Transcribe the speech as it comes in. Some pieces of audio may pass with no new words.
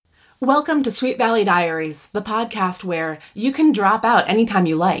Welcome to Sweet Valley Diaries, the podcast where you can drop out anytime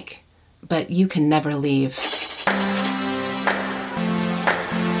you like, but you can never leave.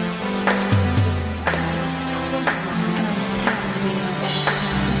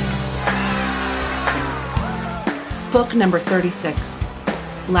 Book number 36,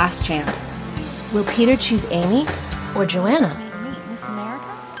 Last Chance. Will Peter choose Amy or Joanna? Miss America?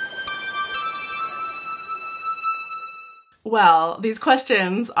 Well, these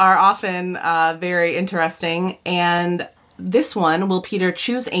questions are often very interesting, and this one, will Peter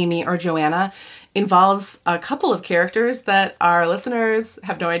choose Amy or Joanna, involves a couple of characters that our listeners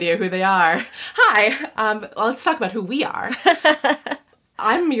have no idea who they are. Hi, let's talk about who we are.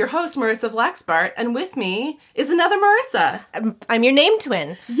 I'm your host, Marissa Flaxbart, and with me is another Marissa. I'm your name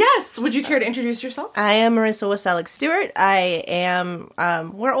twin. Yes, would you care to introduce yourself? I am Marissa Wasellick-Stewart. I am,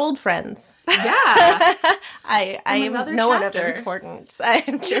 we're old friends. Yeah. I am no one of chapter. importance.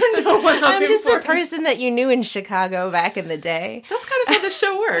 I'm just I'm just a person that you knew in Chicago back in the day. That's kind of how the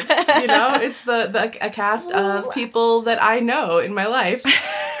show works, you know? It's a cast of people that I know in my life.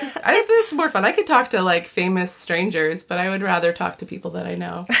 I think it's more fun. I could talk to, like, famous strangers, but I would rather talk to people that I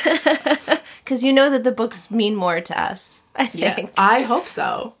know. Because you know that the books mean more to us, I Yeah, think. I hope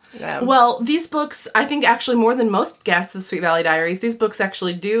so. Well, these books, I think actually more than most guests of Sweet Valley Diaries, these books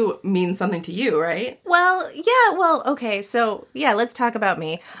actually do mean something to you, right? Okay, so, let's talk about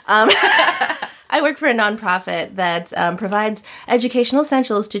me. I work for a nonprofit that provides educational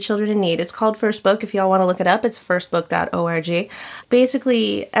essentials to children in need. It's called First Book. If y'all want to look it up, it's firstbook.org.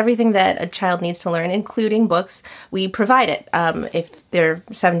 Basically, everything that a child needs to learn, including books, we provide it. If they're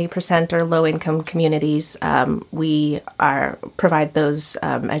 70% or low-income communities, we provide those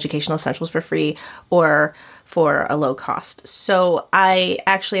educational essentials for free or for a low cost. So I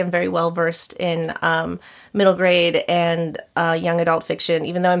actually am very well versed in middle grade and young adult fiction,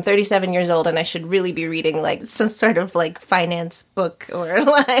 even though I'm 37 years old and I should really be reading like some sort of like finance book or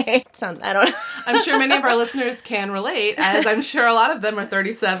like I don't know. I'm sure many of our listeners can relate, as I'm sure a lot of them are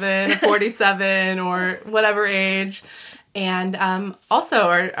 37 or 47 or whatever age. And also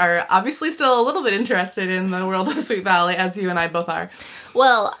are obviously still a little bit interested in the world of Sweet Valley, as you and I both are.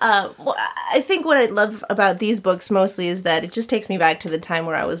 Well, I think what I love about these books mostly is that it just takes me back to the time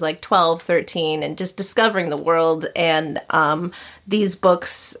where I was like 12, 13 and just discovering the world. And these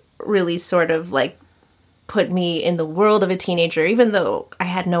books really sort of like put me in the world of a teenager, even though I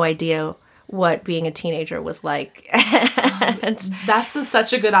had no idea what being a teenager was like. That's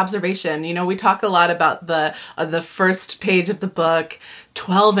such a good observation. You know, we talk a lot about the first page of the book,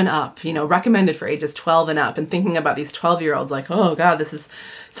 12 and up, you know, recommended for ages 12 and up, and thinking about these 12-year-olds like, oh God,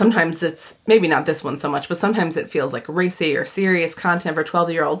 sometimes it's, maybe not this one so much, but sometimes it feels like racy or serious content for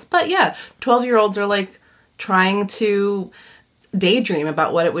 12-year-olds. But yeah, 12-year-olds are like trying to daydream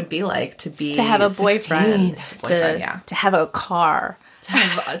about what it would be like to have a boyfriend, to have a car. To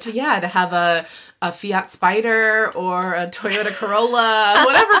have a Fiat Spider or a Toyota Corolla,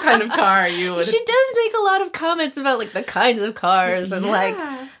 whatever kind of car you would. She does make a lot of comments about like the kinds of cars and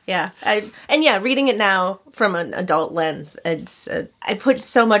reading it now from an adult lens, I put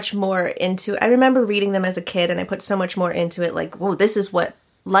so much more into. I remember reading them as a kid, and I put so much more into it. Like, whoa, this is what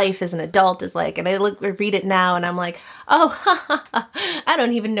life as an adult is like. And I read it now, and I'm like, oh, I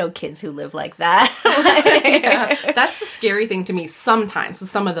don't even know kids who live like that. Yeah, that's the scary thing to me sometimes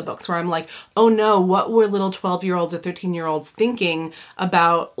with some of the books where I'm like, oh no, what were little 12-year-olds or 13-year-olds thinking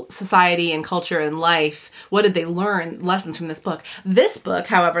about society and culture and life? What did they learn lessons from this book? This book,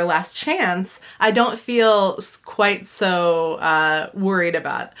 however, Last Chance, I don't feel quite so worried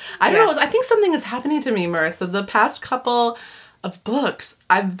about. I don't know, I think something is happening to me, Marissa. The past couple of books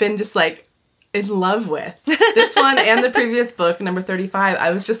I've been just like in love with. This one and the previous book, number 35,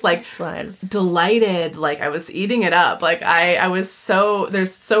 I was just like delighted. Like I was eating it up. Like I was they're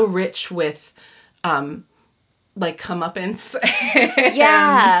so rich with like comeuppance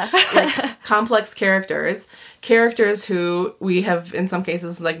and like complex characters who we have in some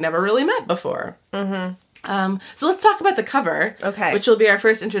cases like never really met before. Mm-hmm. So let's talk about the cover, which will be our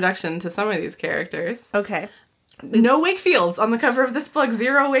first introduction to some of these characters. Okay. No Wakefields on the cover of this book.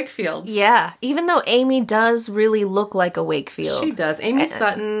 0 Wakefields. Yeah, even though Amy does really look like a Wakefield. She does. Amy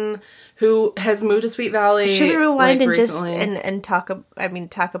Sutton, who has moved to Sweet Valley. Should we rewind and recently. and talk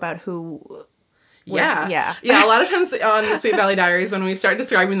about who? Yeah. A lot of times on the Sweet Valley Diaries, when we start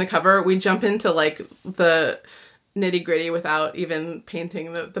describing the cover, we jump into like the nitty gritty without even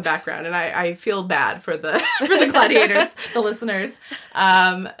painting the background, and I feel bad for the gladiators, the listeners,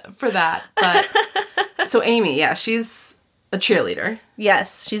 for that. But so Amy, she's a cheerleader.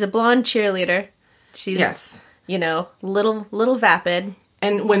 Yes, she's a blonde cheerleader. She's little vapid.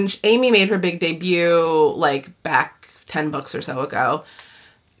 And when Amy made her big debut, like, back 10 books or so ago,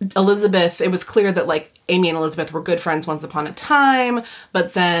 Elizabeth, it was clear that, like, Amy and Elizabeth were good friends once upon a time,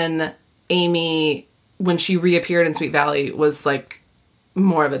 but then Amy, when she reappeared in Sweet Valley, was, like,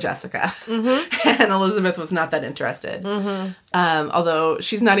 more of a Jessica. And Elizabeth was not that interested. Although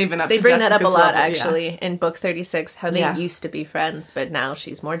she's not even up to They bring that up a Jessica's lot, level, actually, in book 36, how they used to be friends, but now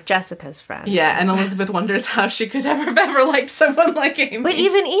she's more Jessica's friend. Yeah, and Elizabeth wonders how she could ever liked someone like Amy. But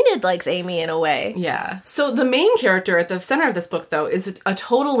even Enid likes Amy in a way. Yeah. So the main character at the center of this book, though, is a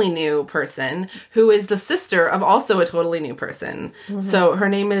totally new person who is the sister of also a totally new person. So her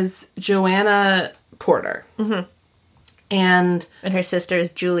name is Joanna Porter. And her sister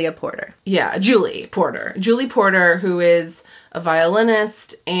is Julia Porter. Yeah, Julie Porter. Julie Porter, who is a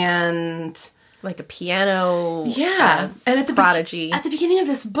violinist and... like a piano and at the prodigy. At the beginning of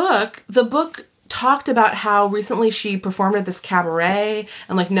this book, the book talked about how recently she performed at this cabaret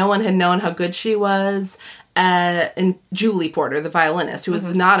and, like, no one had known how good she was. And Julie Porter, the violinist, who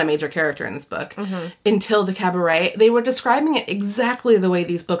was not a major character in this book, until the cabaret, they were describing it exactly the way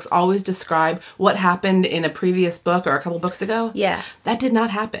these books always describe what happened in a previous book or a couple books ago. Yeah. That did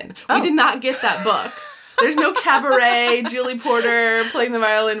not happen. We did not get that book. There's no cabaret, Julie Porter playing the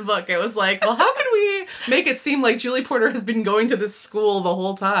violin book. It was like, well, how can we make it seem like Julie Porter has been going to this school the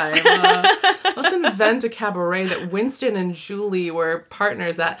whole time? Let's invent a cabaret that Winston and Julie were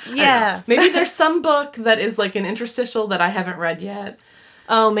partners at. Yeah. Maybe there's some book that is like an interstitial that I haven't read yet.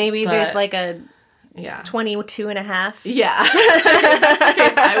 Oh, maybe there's like a 22 and a half. Yeah.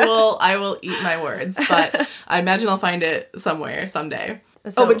 Okay, I will eat my words, but I imagine I'll find it somewhere someday.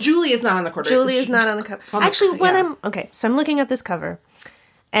 So, but Julie is not on the cover. Julie is not on the cover. Actually, so I'm looking at this cover,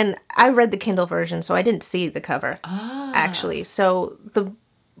 and I read the Kindle version, so I didn't see the cover. Actually, so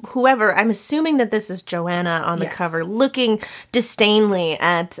whoever, I'm assuming that this is Joanna on the cover, looking disdainfully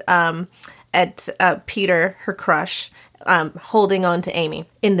at Peter, her crush, holding on to Amy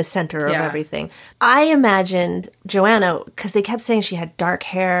in the center of everything. I imagined Joanna, because they kept saying she had dark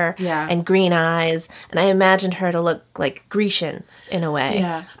hair and green eyes, and I imagined her to look like Grecian in a way.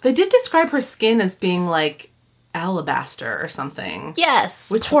 Yeah. They did describe her skin as being like alabaster or something.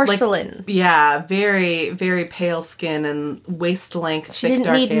 Yes, porcelain. Like, very, very pale skin and waist length, thick dark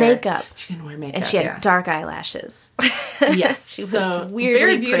hair. She didn't need makeup. She didn't wear makeup, and she had dark eyelashes. Yes. She was weirdly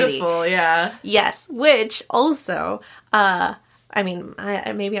very beautiful, pretty. Yeah. Yes, which also, I mean,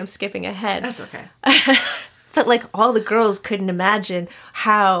 maybe I'm skipping ahead. That's okay. But, like, all the girls couldn't imagine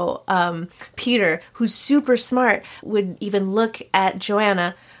how Peter, who's super smart, would even look at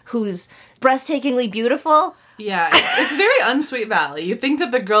Joanna, who's breathtakingly beautiful. Yeah, it's very unsweet Valley. You think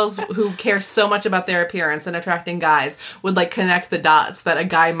that the girls who care so much about their appearance and attracting guys would, like, connect the dots that a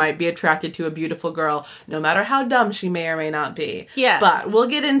guy might be attracted to a beautiful girl, no matter how dumb she may or may not be. Yeah. But we'll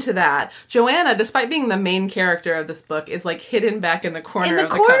get into that. Joanna, despite being the main character of this book, is, like, hidden back in the corner of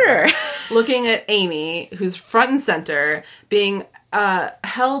the cover, looking at Amy, who's front and center, being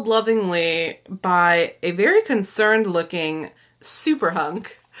held lovingly by a very concerned-looking super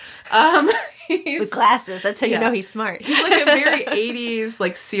hunk. With glasses. That's how you know he's smart. He's like a very 80s,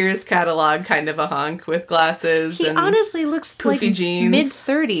 like, Sears catalog kind of a hunk with glasses. He honestly looks poofy like jeans.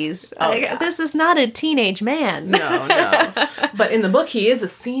 mid-30s. This is not a teenage man. No. But in the book, he is a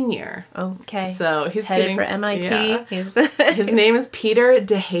senior. Okay. So he's headed for MIT. Yeah. His name is Peter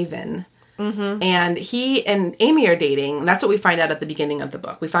DeHaven. And he and Amy are dating. That's what we find out at the beginning of the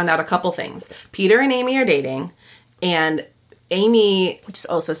book. We find out a couple things. Peter and Amy are dating, and Amy... which is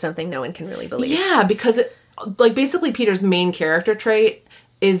also something no one can really believe. Yeah, because, basically Peter's main character trait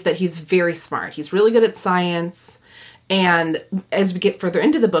is that he's very smart. He's really good at science. And as we get further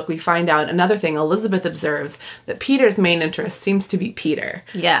into the book, we find out another thing. Elizabeth observes that Peter's main interest seems to be Peter.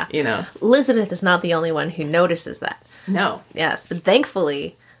 Yeah. You know? Elizabeth is not the only one who notices that. No. Yes, but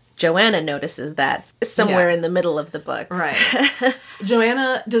thankfully... Joanna notices that somewhere in the middle of the book. Right.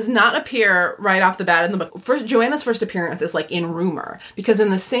 Joanna does not appear right off the bat in the book. Joanna's first appearance is, like, in rumor. Because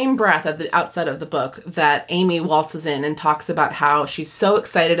in the same breath at the outset of the book that Amy waltzes in and talks about how she's so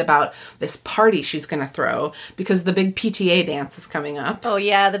excited about this party she's going to throw because the big PTA dance is coming up. Oh,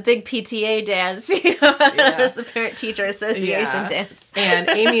 yeah, the big PTA dance. That was the Parent-Teacher Association dance. And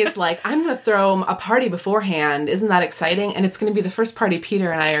Amy is like, I'm going to throw a party beforehand. Isn't that exciting? And it's going to be the first party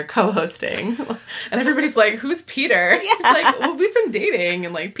Peter and I are co-hosting. And everybody's like, who's Peter? Yeah. He's like, well, we've been dating.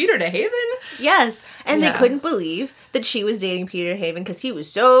 And, like, Peter DeHaven? Yes. And they couldn't believe that she was dating Peter DeHaven because he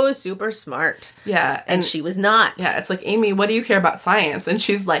was so super smart. Yeah. And she was not. Yeah. It's like, Amy, what do you care about science? And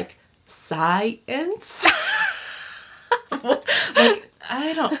she's like, science? Like,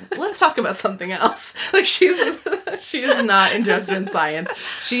 let's talk about something else. Like, she is not interested in science.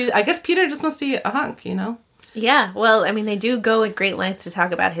 I guess Peter just must be a hunk, you know? Yeah, well, I mean, they do go at great lengths to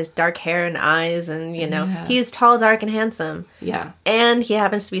talk about his dark hair and eyes, and, he's tall, dark, and handsome. Yeah. And he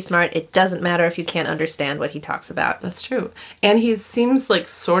happens to be smart. It doesn't matter if you can't understand what he talks about. That's true. And he seems, like,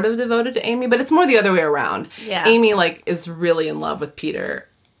 sort of devoted to Amy, but it's more the other way around. Yeah. Amy, like, is really in love with Peter.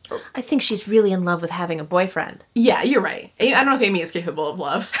 I think she's really in love with having a boyfriend. Yeah, you're right. I don't know if Amy is capable of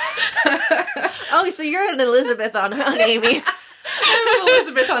love. Oh, so you're an Elizabeth on Amy. I'm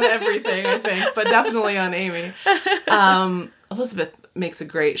Elizabeth on everything, I think, but definitely on Amy. Elizabeth makes a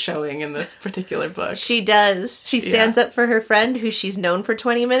great showing in this particular book. She does. She stands up for her friend, who she's known for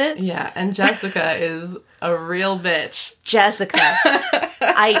 20 minutes. Yeah, and Jessica is a real bitch. Jessica.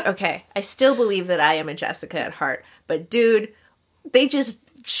 I still believe that I am a Jessica at heart, but dude, they just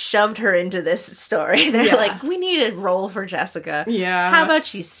shoved her into this story. They're like, we need a role for Jessica. Yeah. How about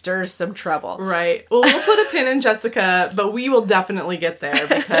she stirs some trouble? Right. Well, we'll put a pin in Jessica, but we will definitely get there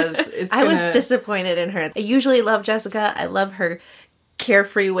because it's I was disappointed in her. I usually love Jessica. I love her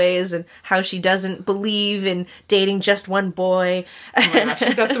carefree ways and how she doesn't believe in dating just one boy. Oh my gosh,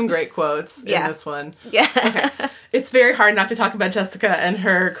 she's got some great quotes in this one. Yeah. Okay. It's very hard not to talk about Jessica and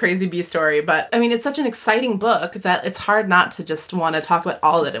her crazy bee story, but I mean, it's such an exciting book that it's hard not to just want to talk about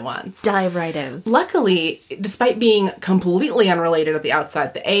all of it at once. Dive right in. Luckily, despite being completely unrelated at the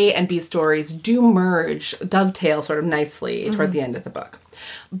outset, the A and B stories do merge, dovetail sort of nicely toward the end of the book.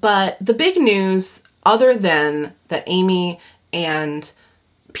 But the big news, other than that Amy and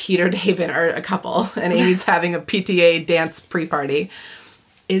Peter David are a couple, and Amy's having a PTA dance pre-party,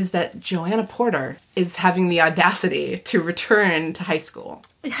 is that Joanna Porter is having the audacity to return to high school.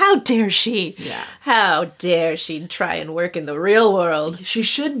 How dare she? Yeah. How dare she try and work in the real world? She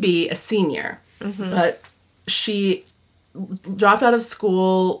should be a senior, but she dropped out of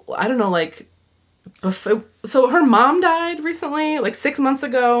school, I don't know, like, before. So her mom died recently, like 6 months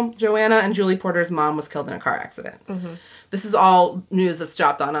ago. Joanna and Julie Porter's mom was killed in a car accident. This is all news that's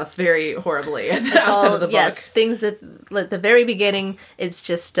dropped on us very horribly at the outset of the book. Yes, things that, at the very beginning, it's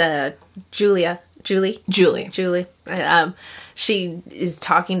just Julie. She is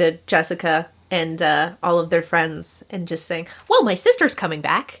talking to Jessica and all of their friends and just saying, well, my sister's coming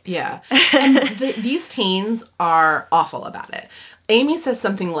back. Yeah. And these teens are awful about it. Amy says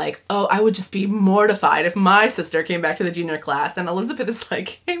something like, oh, I would just be mortified if my sister came back to the junior class. And Elizabeth is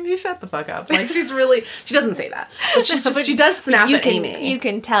like, Amy, shut the fuck up. Like, she doesn't say that. But she does snap at Amy. You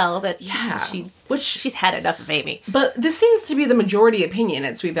can tell that she's had enough of Amy. But this seems to be the majority opinion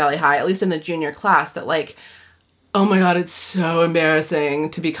at Sweet Valley High, at least in the junior class, that like, oh my God, it's so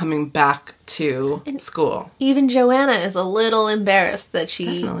embarrassing to be coming back to school. Even Joanna is a little embarrassed that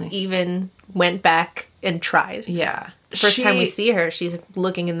she even went back and tried. Yeah. First time we see her, she's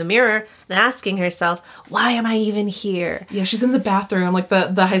looking in the mirror and asking herself, why am I even here? Yeah, she's in the bathroom, like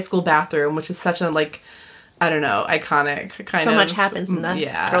the high school bathroom, which is such a, like, I don't know, iconic kind of... So much happens in the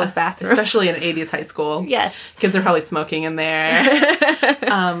girls' bathroom. Especially in 80s high school. Yes. Kids are probably smoking in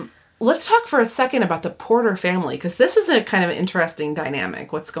there. Let's talk for a second about the Porter family, because this is a kind of interesting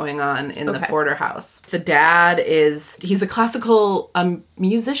dynamic, what's going on in the Porter house. The dad he's a classical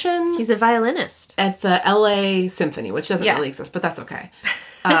musician. He's a violinist. At the LA Symphony, which doesn't really exist, but that's okay.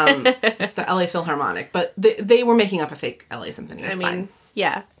 It's the LA Philharmonic, but they were making up a fake LA Symphony. It's fine.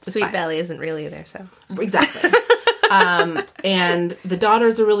 Yeah, Sweet Valley isn't really there, so. Exactly. And the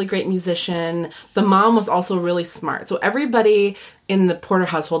daughter's a really great musician. The mom was also really smart. So everybody in the Porter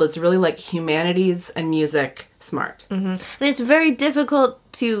household is really like humanities and music smart. Mm-hmm. And it's very difficult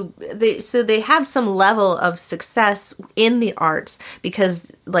so they have some level of success in the arts because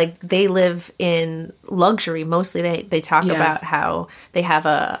like they live in luxury. Mostly they talk about how they have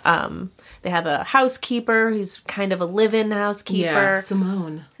a housekeeper who's kind of a live-in housekeeper. Yeah,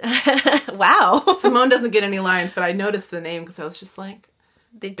 Simone. Wow. Simone doesn't get any lines, but I noticed the name because I was just like...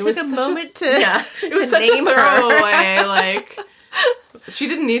 They took a moment to it was such a throwaway, like... She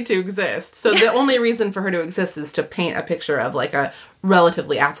didn't need to exist. So the only reason for her to exist is to paint a picture of, like, a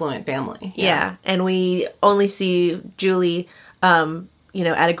relatively affluent family. Yeah. And we only see Julie, at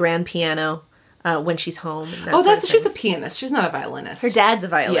a grand piano when she's home. And she's a pianist. She's not a violinist. Her dad's a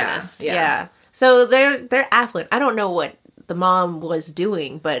violinist. Yeah. So they're affluent. I don't know what the mom was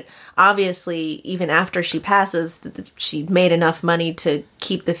doing, but obviously, even after she passes, she made enough money to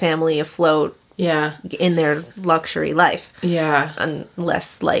keep the family afloat. Yeah. In their luxury life. Yeah.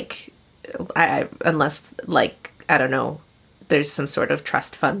 Unless I don't know, there's some sort of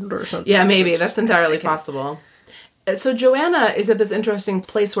trust fund or something. Yeah, maybe. That's entirely possible. So Joanna is at this interesting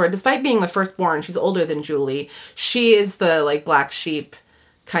place where, despite being the firstborn, she's older than Julie. She is the, like, black sheep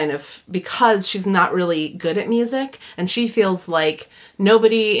kind of, because she's not really good at music, and she feels like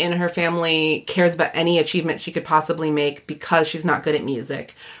nobody in her family cares about any achievement she could possibly make because she's not good at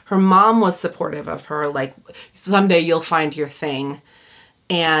music. Her mom was supportive of her, like, someday you'll find your thing.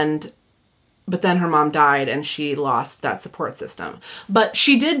 But then her mom died and she lost that support system. But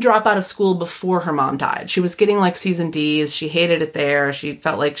she did drop out of school before her mom died. She was getting, like, C's and D's. She hated it there. She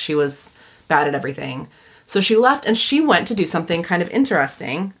felt like she was bad at everything. So she left and she went to do something kind of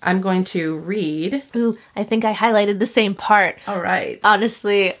interesting. I'm going to read. Ooh, I think I highlighted the same part. All right.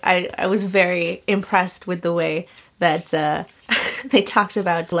 Honestly, I was very impressed with the way that they talked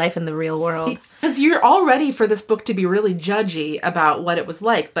about life in the real world. Because you're all ready for this book to be really judgy about what it was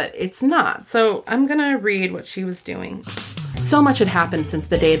like, but it's not. So I'm going to read what she was doing. So much had happened since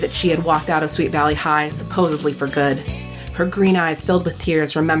the day that she had walked out of Sweet Valley High, supposedly for good. Her green eyes filled with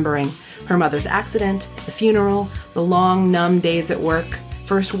tears, remembering her mother's accident, the funeral, the long, numb days at work,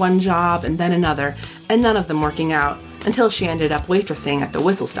 first one job and then another, and none of them working out, until she ended up waitressing at the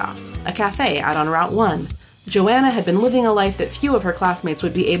Whistle Stop, a cafe out on Route 1. Joanna had been living a life that few of her classmates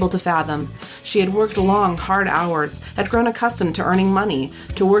would be able to fathom. She had worked long, hard hours, had grown accustomed to earning money,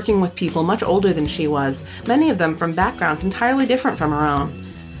 to working with people much older than she was, many of them from backgrounds entirely different from her own.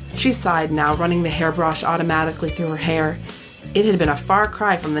 She sighed now, running the hairbrush automatically through her hair. It had been a far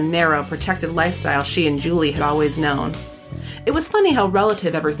cry from the narrow, protected lifestyle she and Julie had always known. It was funny how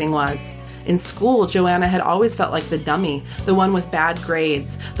relative everything was. In school, Joanna had always felt like the dummy, the one with bad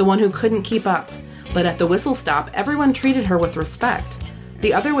grades, the one who couldn't keep up. But at the Whistle Stop, everyone treated her with respect.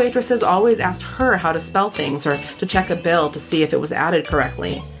 The other waitresses always asked her how to spell things or to check a bill to see if it was added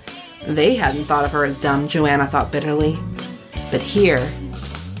correctly. They hadn't thought of her as dumb, Joanna thought bitterly. But here...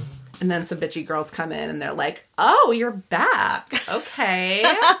 And then some bitchy girls come in and they're like, oh, you're back. Okay.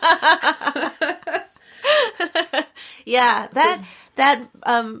 Yeah, that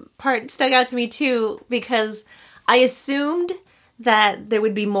part stuck out to me too, because I assumed that there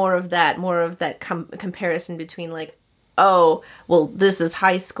would be more of that comparison between, like, oh, well, this is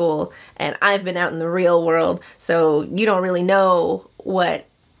high school and I've been out in the real world, so you don't really know what...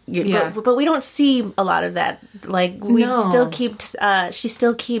 But we don't see a lot of that. Like, we still keep... she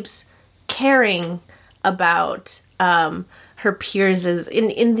still keeps caring about her peers,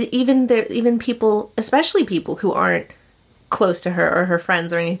 even people, especially people who aren't close to her or her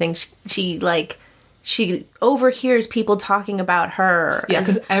friends or anything. She overhears people talking about her. Yeah,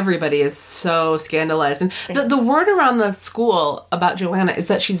 because everybody is so scandalized. And the word around the school about Joanna is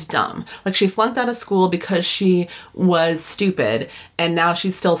that she's dumb. Like, she flunked out of school because she was stupid, and now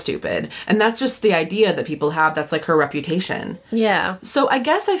she's still stupid. And that's just the idea that people have. That's, like, her reputation. Yeah. So I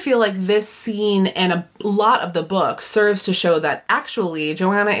guess I feel like this scene and a lot of the book serves to show that actually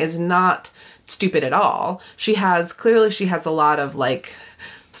Joanna is not stupid at all. She has a lot of, like...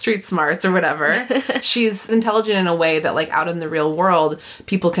 street smarts or whatever. She's intelligent in a way that, like, out in the real world,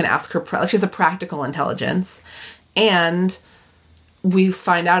 people can ask her, she has a practical intelligence. And we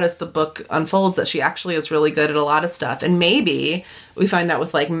find out as the book unfolds that she actually is really good at a lot of stuff. And maybe we find out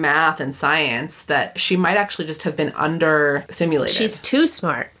with, like, math and science that she might actually just have been understimulated. She's too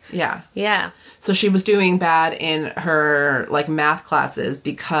smart. Yeah. Yeah. So she was doing bad in her, like, math classes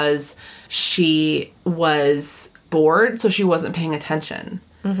because she was bored, so she wasn't paying attention.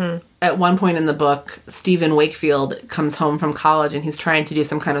 Mm-hmm. At one point in the book, Stephen Wakefield comes home from college and he's trying to do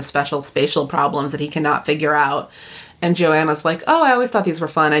some kind of special spatial problems that he cannot figure out. And Joanna's like, oh, I always thought these were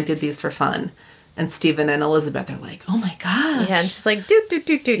fun. I did these for fun. And Stephen and Elizabeth are like, oh my gosh. Yeah, and she's like,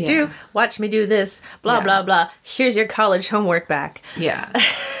 do. Watch me do this. Blah, blah, blah. Here's your college homework back. Yeah.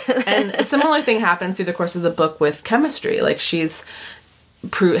 And a similar thing happens through the course of the book with chemistry. Like, she's...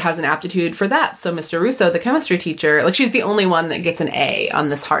 has an aptitude for that. So Mr. Russo, the chemistry teacher, like, she's the only one that gets an A on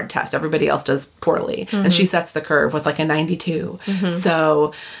this hard test. Everybody else does poorly. Mm-hmm. And she sets the curve with, like, a 92. Mm-hmm.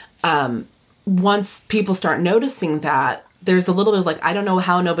 So once people start noticing that, there's a little bit of, like, I don't know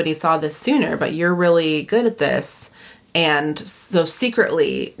how nobody saw this sooner, but you're really good at this. And so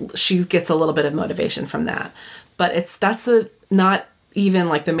secretly, she gets a little bit of motivation from that. But that's not even,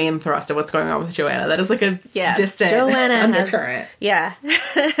 like, the main thrust of what's going on with Joanna. That is, like, a distant undercurrent.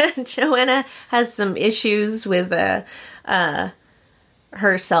 Joanna has some issues with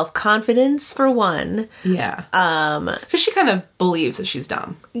her self-confidence, for one. Yeah. Because she kind of believes that she's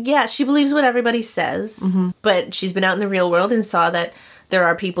dumb. Yeah, she believes what everybody says, mm-hmm. but she's been out in the real world and saw that there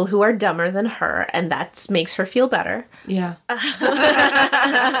are people who are dumber than her, and that makes her feel better. Yeah. When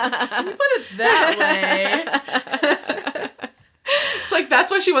you put it that way... It's Like,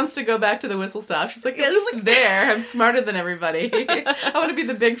 that's why she wants to go back to the whistle stop. She's like, at least there, I'm smarter than everybody. I want to be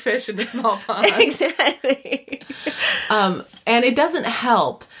the big fish in the small pond. Exactly. And it doesn't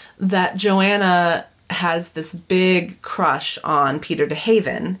help that Joanna has this big crush on Peter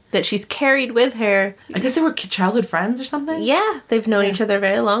DeHaven. That she's carried with her. I guess they were childhood friends or something? Yeah, they've known each other a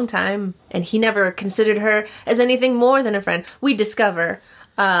very long time. And he never considered her as anything more than a friend. We discover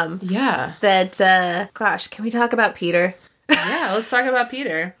that, gosh, can we talk about Peter? Yeah, let's talk about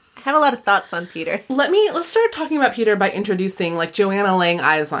Peter. I have a lot of thoughts on Peter. Let's start talking about Peter by introducing, like, Joanna laying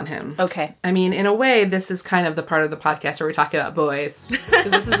eyes on him. Okay. I mean, in a way, this is kind of the part of the podcast where we talk about boys.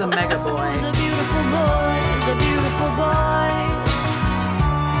 Because this is a mega boy. Boys are beautiful boys, are beautiful boys.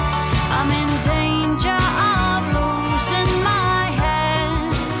 I'm in danger of losing my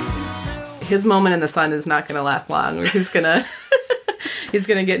head. His moment in the sun is not going to last long. He's gonna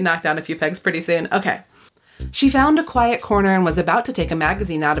get knocked down a few pegs pretty soon. Okay. She found a quiet corner and was about to take a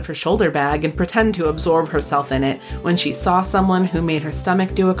magazine out of her shoulder bag and pretend to absorb herself in it when she saw someone who made her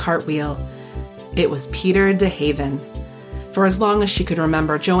stomach do a cartwheel. It was Peter DeHaven. For as long as she could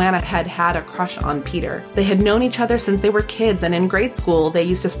remember, Joanna had had a crush on Peter. They had known each other since they were kids, and in grade school, they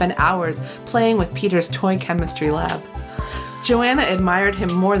used to spend hours playing with Peter's toy chemistry lab. Joanna admired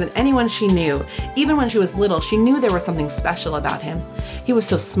him more than anyone she knew. Even when she was little, she knew there was something special about him. He was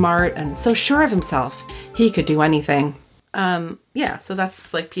so smart and so sure of himself. He could do anything. So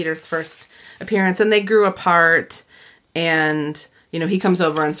that's like Peter's first appearance. And they grew apart, and, he comes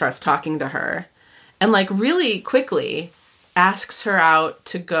over and starts talking to her. And, like, really quickly asks her out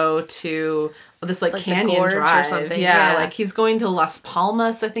to go to this, like canyon drive. Or something. Yeah, like he's going to Las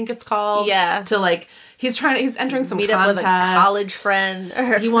Palmas, I think it's called. Yeah. To, like... He's entering some meet contest. up with a college friend.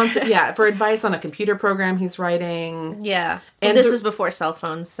 He wants for advice on a computer program he's writing. Yeah. And this is before cell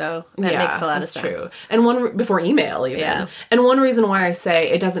phones, so that makes a lot of sense. True. And before email even. Yeah. And one reason why I say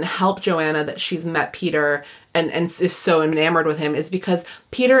it doesn't help Joanna that she's met Peter and is so enamored with him is because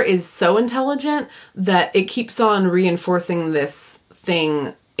Peter is so intelligent that it keeps on reinforcing this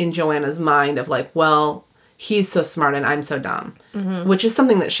thing in Joanna's mind of like, well, he's so smart and I'm so dumb, which is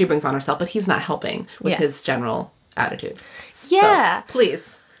something that she brings on herself, but he's not helping with his general attitude. Yeah. So,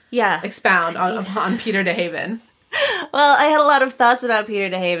 please. Yeah. Expound on Peter DeHaven. Well, I had a lot of thoughts about Peter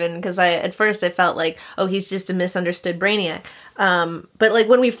DeHaven because at first I felt like, oh, he's just a misunderstood brainiac. But like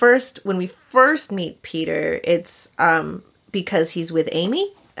when we first meet Peter, it's because he's with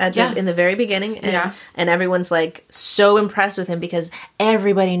Amy. In the very beginning, and everyone's like so impressed with him because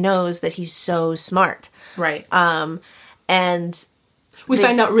everybody knows that he's so smart. Right. And we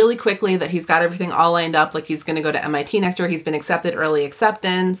find out really quickly that he's got everything all lined up. Like he's going to go to MIT next year. He's been accepted early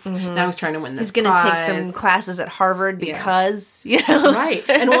acceptance. Now he's trying to win this He's going to take some classes at Harvard because, Right.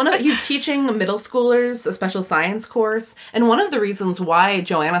 And he's teaching middle schoolers a special science course. And one of the reasons why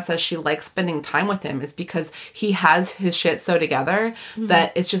Joanna says she likes spending time with him is because he has his shit so together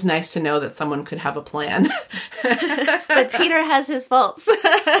that it's just nice to know that someone could have a plan. But Peter has his faults.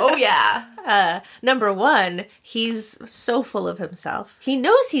 Oh, yeah. Number one, he's so full of himself. He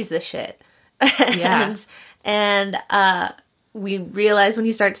knows he's the shit. Yeah. and we realize when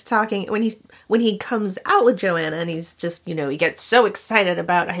he starts talking, when he comes out with Joanna and he's just, he gets so excited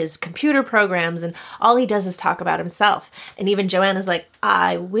about his computer programs and all he does is talk about himself. And even Joanna's like,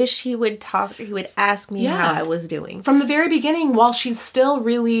 I wish he would ask me how I was doing. From the very beginning, while she's still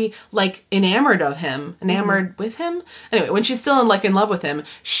really, like, enamored with him. Anyway, when she's still, in love with him,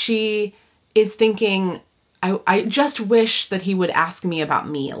 she is thinking, I just wish that he would ask me about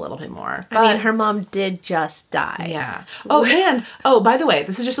me a little bit more. But, I mean, her mom did just die. Yeah. By the way,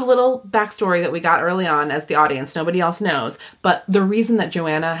 this is just a little backstory that we got early on as the audience. Nobody else knows. But the reason that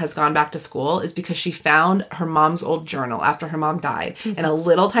Joanna has gone back to school is because she found her mom's old journal after her mom died. And a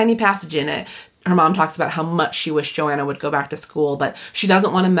little tiny passage in it, her mom talks about how much she wished Joanna would go back to school. But she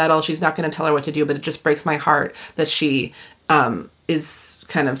doesn't want to meddle. She's not going to tell her what to do. But it just breaks my heart that she is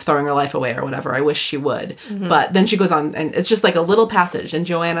kind of throwing her life away or whatever. I wish she would. But then she goes on, and it's just like a little passage, and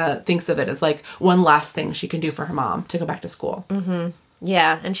Joanna thinks of it as like one last thing she can do for her mom to go back to school.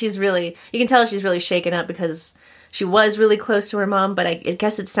 Yeah, and you can tell she's really shaken up because she was really close to her mom, but I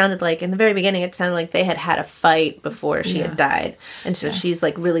guess it sounded like, in the very beginning, it sounded like they had a fight before she had died. And so she's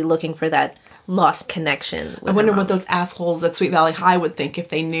like really looking for that lost connection with I wonder what those assholes at Sweet Valley High would think if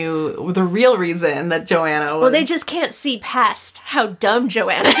they knew the real reason that Joanna was... Well, they just can't see past how dumb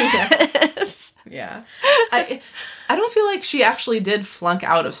Joanna is. Yeah. I don't feel like she actually did flunk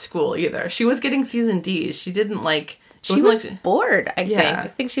out of school either. She was getting C's and D's. She didn't like... She was bored, I think. I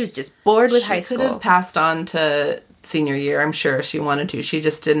think she was just bored with high school. She could have passed on to senior year, I'm sure, if she wanted to. She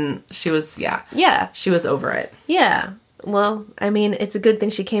just didn't... She was, Yeah. She was over it. Yeah. Well, I mean, it's a good thing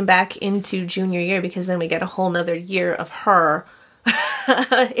she came back into junior year because then we get a whole nother year of her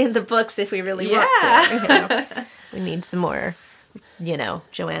in the books if we really want to. You know? We need some more,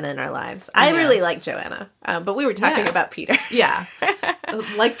 Joanna in our lives. I really like Joanna, but we were talking about Peter. Yeah.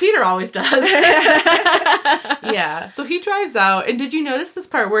 Like Peter always does. Yeah. So he drives out, and did you notice this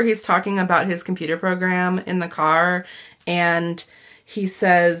part where he's talking about his computer program in the car, and he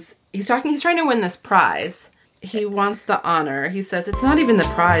says, he's trying to win this prize. He wants the honor. He says, it's not even the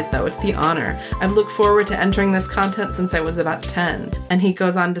prize, though. It's the honor. I've looked forward to entering this contest since I was about 10. And he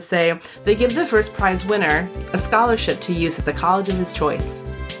goes on to say, they give the first prize winner a scholarship to use at the college of his choice.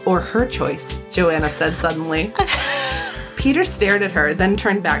 Or her choice, Joanna said suddenly. Peter stared at her, then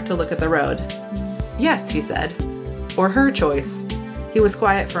turned back to look at the road. Yes, he said. Or her choice. He was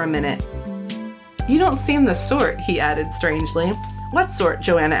quiet for a minute. You don't seem the sort, he added strangely. What sort?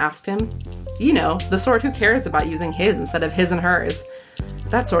 Joanna asked him. You know, the sort who cares about using his instead of his and hers.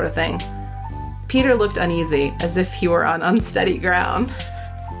 That sort of thing. Peter looked uneasy, as if he were on unsteady ground.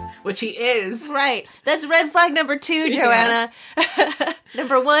 Which he is. Right. That's red flag number 2, Joanna. Yeah.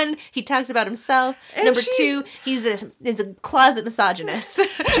 Number 1, he talks about himself. And number 2, he's a closet misogynist.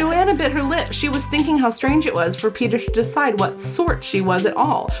 Joanna bit her lip. She was thinking how strange it was for Peter to decide what sort she was at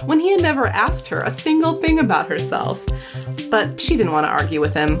all, when he had never asked her a single thing about herself. But she didn't want to argue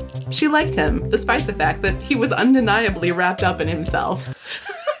with him. She liked him, despite the fact that he was undeniably wrapped up in himself.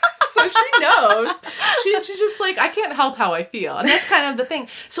 So she knows. She's just like, I can't help how I feel. And that's kind of the thing.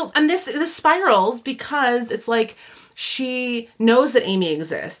 So, and this spirals because it's like she knows that Amy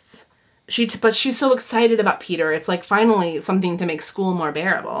exists. But she's so excited about Peter. It's like finally something to make school more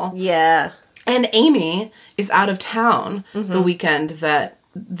bearable. Yeah. And Amy is out of town the weekend that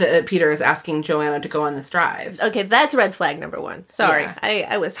Peter is asking Joanna to go on this drive. Okay, that's red flag number 1. Sorry. Yeah.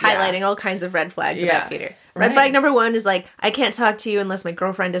 I was highlighting all kinds of red flags about Peter. Red flag number 1 is like, I can't talk to you unless my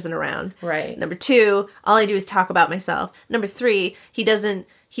girlfriend isn't around. Right. Number 2, all I do is talk about myself. Number 3, he's a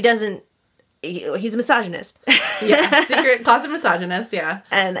misogynist. Yeah, secret closet misogynist, yeah.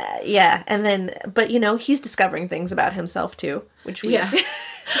 And, and then, but he's discovering things about himself too, which we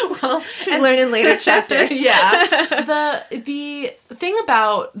well, should learn in later chapters. Yeah. The thing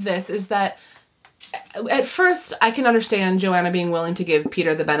about this is that at first, I can understand Joanna being willing to give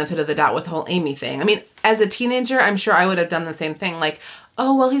Peter the benefit of the doubt with the whole Amy thing. I mean, as a teenager, I'm sure I would have done the same thing. Like,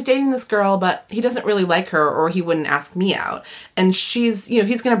 oh, well, he's dating this girl, but he doesn't really like her, or he wouldn't ask me out. And she's,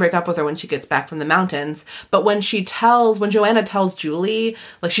 he's going to break up with her when she gets back from the mountains. But when Joanna tells Julie,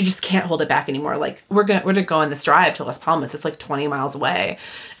 like, she just can't hold it back anymore. Like, we're gonna go on this drive to Las Palmas. It's like 20 miles away.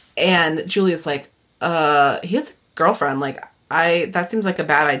 And Julie's like, he has a girlfriend. Like, that seems like a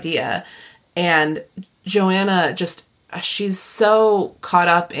bad idea. And Joanna she's so caught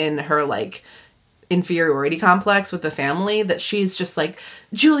up in her, like, inferiority complex with the family that she's just like,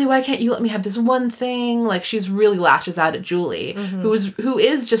 Julie, why can't you let me have this one thing? Like, she's really lashes out at Julie, who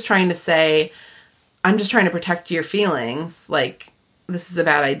is just trying to say, I'm just trying to protect your feelings. Like, this is a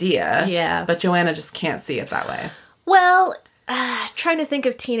bad idea. Yeah. But Joanna just can't see it that way. Well, trying to think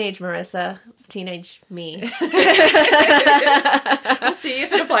of teenage Marissa. Teenage me. We'll see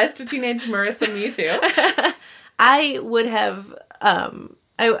if it applies to teenage Marissa me too. I would have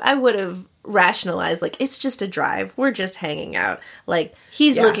I would have rationalized, like, it's just a drive. We're just hanging out. Like,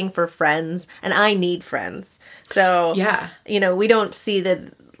 he's looking for friends and I need friends. So, we don't see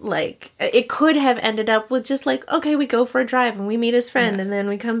that, like, it could have ended up with just like, okay, we go for a drive and we meet his friend and then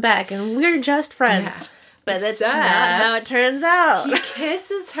we come back and we're just friends. Yeah. But that's not how it turns out. He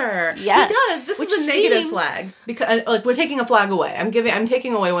kisses her. Yes. He does. This is a negative flag. Because, like, we're taking a flag away. I'm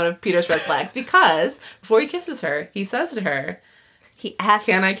taking away one of Peter's red flags because before he kisses her, he says to her, he asks,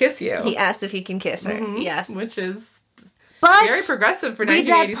 "Can I kiss you?" He asks if he can kiss her. Yes. Which is very progressive for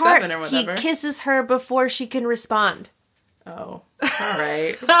 1987 or whatever. He kisses her before she can respond. Oh. All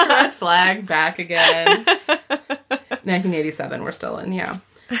right. Red flag back again. 1987 we're still in, yeah.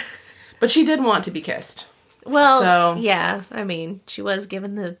 But she did want to be kissed. Well, yeah, I mean, she was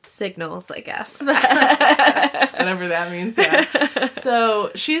given the signals, I guess. Whatever that means, yeah.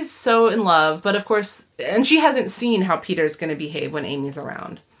 So she's so in love, but of course, and she hasn't seen how Peter's going to behave when Amy's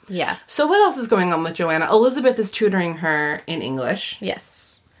around. Yeah. So what else is going on with Joanna? Elizabeth is tutoring her in English.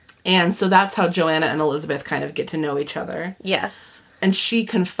 Yes. And so that's how Joanna and Elizabeth kind of get to know each other. Yes. And she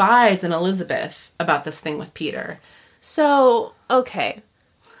confides in Elizabeth about this thing with Peter. So, okay.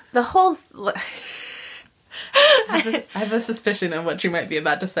 The whole... I have a suspicion of what you might be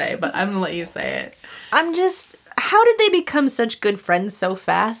about to say, but I'm going to let you say it. How did they become such good friends so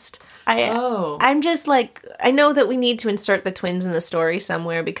fast? I'm just like, I know that we need to insert the twins in the story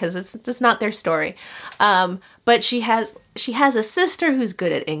somewhere because it's not their story. But she has a sister who's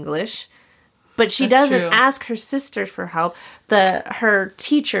good at English, but she That's doesn't true. ask her sister for help. Her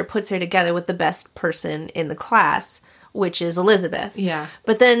teacher puts her together with the best person in the class, which is Elizabeth. Yeah.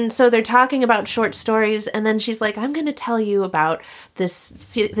 But then, so they're talking about short stories, and then she's like, I'm going to tell you about this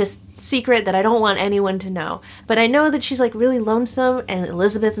secret that I don't want anyone to know. But I know that she's, like, really lonesome, and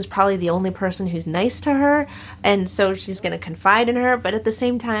Elizabeth is probably the only person who's nice to her, and so she's going to confide in her. But at the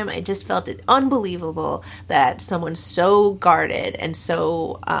same time, I just felt it unbelievable that someone so guarded and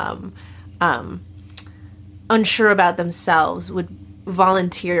so unsure about themselves would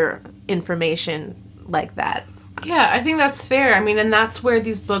volunteer information like that. Yeah, I think that's fair. I mean, and that's where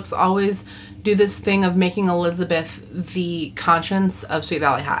these books always do this thing of making Elizabeth the conscience of Sweet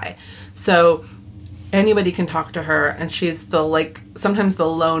Valley High. So anybody can talk to her, and she's the, like, sometimes the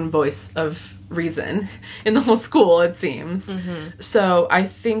lone voice of reason in the whole school, it seems. So I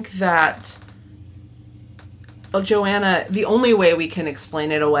think that Joanna, the only way we can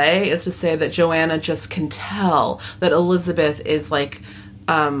explain it away is to say that Joanna just can tell that Elizabeth is, like,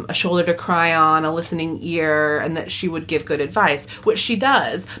 a shoulder to cry on, a listening ear, and that she would give good advice, which she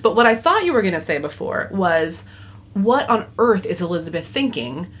does. But what I thought you were going to say before was, what on earth is Elizabeth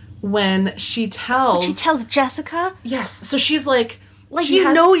thinking when she tells... She tells Jessica? Yes. So she's like Like, she you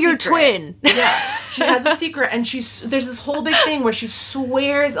has know a your secret. twin. Yeah. She has a secret, and there's this whole big thing where she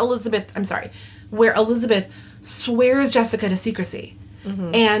swears where Elizabeth swears Jessica to secrecy.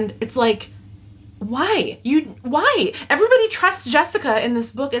 And it's like, why? Why? Everybody trusts Jessica in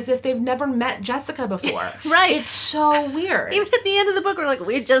this book as if they've never met Jessica before. Right. It's so weird. Even at the end of the book, we're like,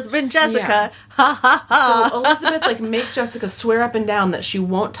 we've just been Jessica. Yeah. Ha ha ha. So Elizabeth, like, makes Jessica swear up and down that she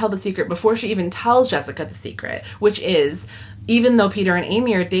won't tell the secret before she even tells Jessica the secret, which is, even though Peter and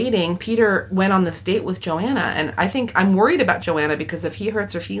Amy are dating, Peter went on this date with Joanna, and I think I'm worried about Joanna because if he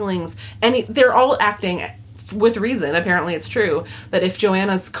hurts her feelings, and they're all acting with reason, apparently it's true, that if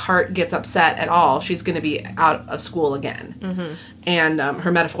Joanna's cart gets upset at all, she's going to be out of school again. And her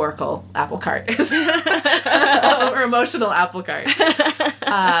metaphorical apple cart is her emotional apple cart.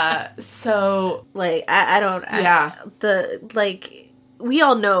 So, Like, we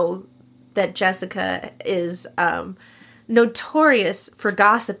all know that Jessica is notorious for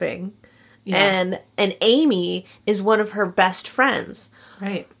gossiping, and Amy is one of her best friends.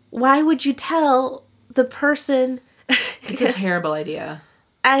 right. Why would you tell the person? It's a terrible idea.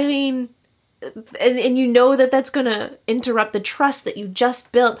 I mean, and you know that that's going to interrupt the trust that you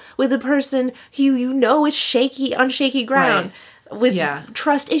just built with a person who you know is on shaky ground. With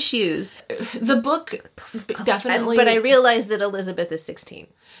trust issues. The book definitely... But I realized that Elizabeth is 16.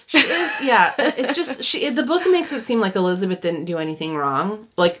 She is, yeah. It's just, the book makes it seem like Elizabeth didn't do anything wrong.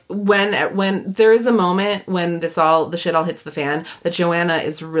 Like, when there is a moment when the shit all hits the fan, that Joanna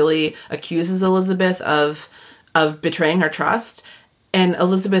accuses Elizabeth of betraying her trust. And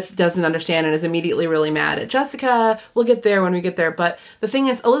Elizabeth doesn't understand and is immediately really mad at Jessica. We'll get there when we get there. But the thing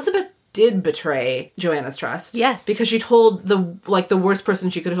is, Elizabeth did betray Joanna's trust. Yes. Because she told the worst person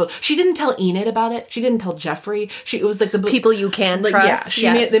she could have told. She didn't tell Enid about it. She didn't tell Jeffrey. It was like the people you can trust.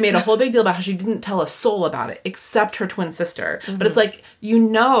 Yeah. They made a whole big deal about how she didn't tell a soul about it except her twin sister. But it's like,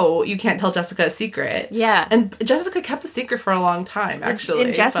 you can't tell Jessica a secret. Yeah. And Jessica kept a secret for a long time, actually.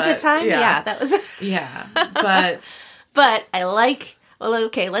 In Jessica time? Yeah, that was... Yeah. But... But I like... Well,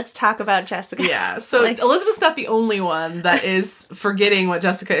 okay, let's talk about Jessica. Yeah, so Elizabeth's not the only one that is forgetting what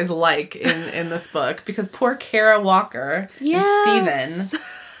Jessica is like in this book, because poor Kara Walker and Stephen.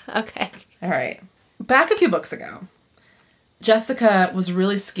 Okay. All right. Back a few books ago, Jessica was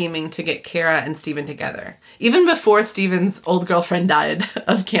really scheming to get Kara and Stephen together, even before Stephen's old girlfriend died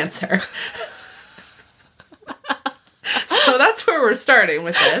of cancer. So that's where we're starting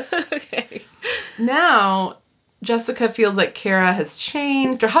with this. Okay. Now... Jessica feels like Kara has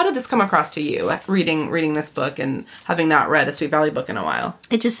changed, or how did this come across to you, reading this book and having not read a Sweet Valley book in a while?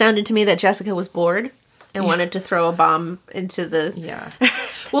 It just sounded to me that Jessica was bored and wanted to throw a bomb into the... Yeah.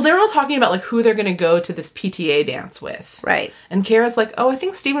 Well, they're all talking about, like, who they're going to go to this PTA dance with. Right. And Kara's like, I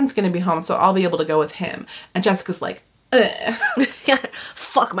think Steven's going to be home, so I'll be able to go with him. And Jessica's like, ugh.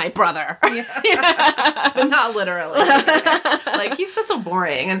 Fuck my brother. But not literally. Like, that's so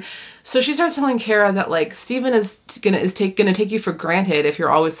boring. And so she starts telling Kara that, like, Steven is gonna take you for granted if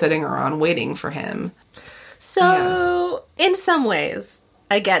you're always sitting around waiting for him. So, in some ways,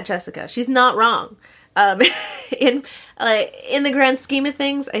 I get Jessica. She's not wrong. In the grand scheme of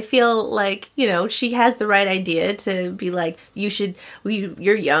things, I feel like, she has the right idea to be like,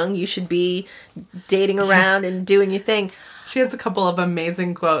 you're young, you should be dating around and doing your thing. She has a couple of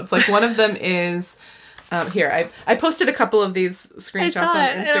amazing quotes. Like, one of them is, here, I posted a couple of these screenshots on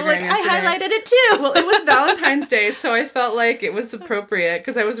Instagram and I'm like, yesterday. I highlighted it too. Well, it was Valentine's Day, so I felt like it was appropriate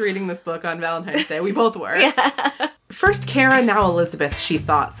because I was reading this book on Valentine's Day. We both were. Yeah. First Kara, now Elizabeth, she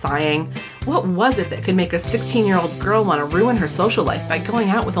thought, sighing. What was it that could make a 16-year-old girl want to ruin her social life by going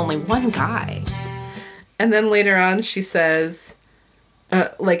out with only one guy? And then later on, she says,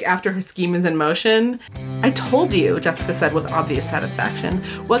 like after her scheme is in motion, I told you, Jessica said with obvious satisfaction,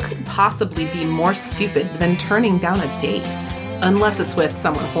 what could possibly be more stupid than turning down a date? Unless it's with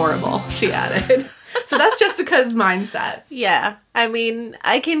someone horrible, she added. So that's Jessica's mindset. Yeah. I mean,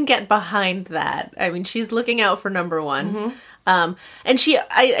 I can get behind that. I mean, she's looking out for number one. Mm-hmm. And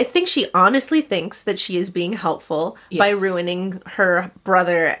I think she honestly thinks that she is being helpful by ruining her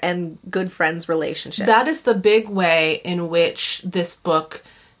brother and good friend's relationship. That is the big way in which this book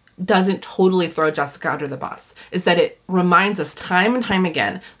doesn't totally throw Jessica under the bus, is that it reminds us time and time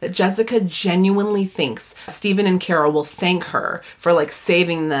again that Jessica genuinely thinks Stephen and Kara will thank her for, like,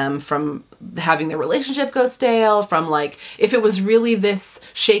 saving them from having their relationship go stale, from, like, if it was really this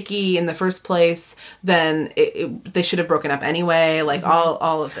shaky in the first place, then they should have broken up anyway, like,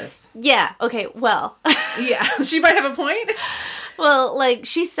 all of this. Yeah, okay, well. Yeah, she might have a point. Well, like,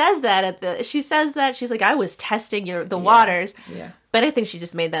 she says that she's like, I was testing the waters. Yeah. But I think she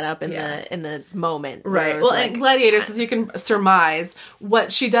just made that up in the moment. Right. Well, like, and Gladiators, as you can surmise,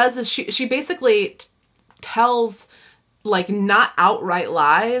 what she does is she basically tells, like, not outright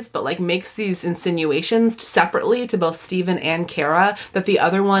lies, but, like, makes these insinuations separately to both Stephen and Kara that the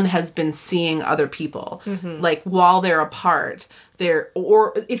other one has been seeing other people, like, while they're apart.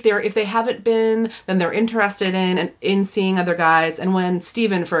 Or if they haven't been, then they're interested in seeing other guys. And when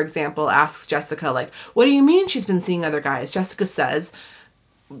Stephen, for example, asks Jessica, like, what do you mean she's been seeing other guys? Jessica says,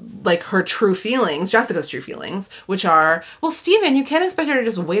 like, her true feelings, Jessica's true feelings, which are, well, Stephen, you can't expect her to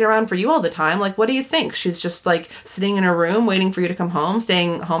just wait around for you all the time. Like, what do you think? She's just, like, sitting in her room waiting for you to come home,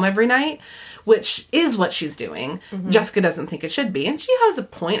 staying home every night, which is what she's doing. Jessica doesn't think it should be. And she has a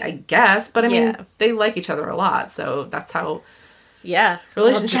point, I guess. But, I mean, they like each other a lot. So that's how... Yeah.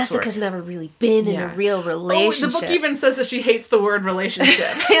 Relationships Jessica's work. never really been in a real relationship. Oh, the book even says that she hates the word relationship.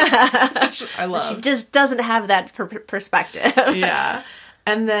 I love. So she just doesn't have that perspective. Yeah.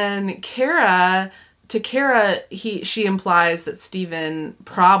 And then Kara, she implies that Stephen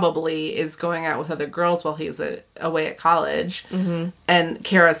probably is going out with other girls while he's away at college. Mm-hmm. And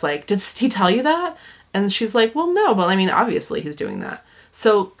Kara's like, did he tell you that? And she's like, well, no, but I mean, obviously he's doing that.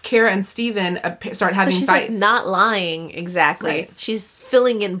 So Kara and Stephen start having she's fights. Like not lying exactly. Right. She's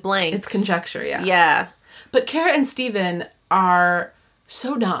filling in blanks. It's conjecture, yeah. Yeah. But Kara and Stephen are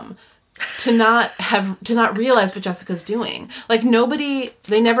so dumb to not realize what Jessica's doing. Like,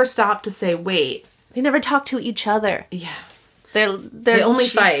 they never stop to say, wait. They never talk to each other. Yeah. They only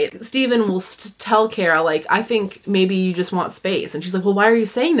fight. Stephen will tell Kara, like, I think maybe you just want space. And she's like, well, why are you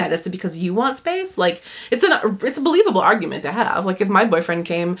saying that? Is it because you want space? Like, it's a believable argument to have. Like, if my boyfriend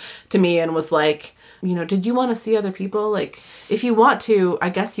came to me and was like, you know, did you want to see other people? Like, if you want to, I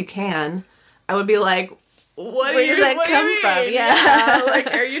guess you can. I would be like, where does that come from? Yeah.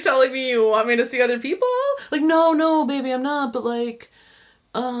 Like, are you telling me you want me to see other people? Like, no, baby, I'm not. But, like,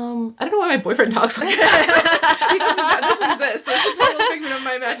 I don't know why my boyfriend talks like that. He doesn't exist. So it's a total figment of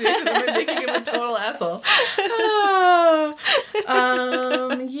my imagination. I'm making him a total asshole.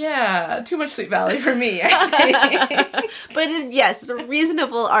 Yeah. Too much Sweet Valley for me, I think. But yes, a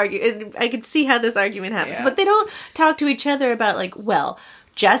reasonable argument. I could see how this argument happens. Yeah. But they don't talk to each other about, like, well,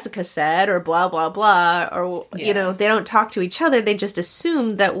 Jessica said, or blah, blah, blah, or, you know, they don't talk to each other. They just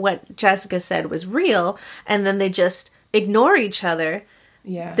assume that what Jessica said was real, and then they just ignore each other.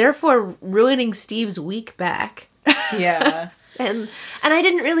 Yeah. Therefore, ruining Steve's week back. Yeah. And I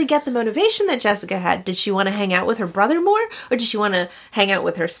didn't really get the motivation that Jessica had. Did she want to hang out with her brother more? Or did she want to hang out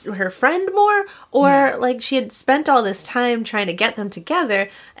with her friend more? Or, like, she had spent all this time trying to get them together,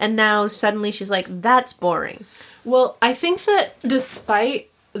 and now suddenly she's like, that's boring. Well, I think that despite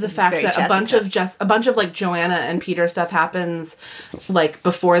the fact that a bunch of like Joanna and Peter stuff happens, like,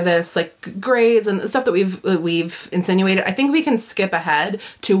 before this, like grades and stuff that we've insinuated, I think we can skip ahead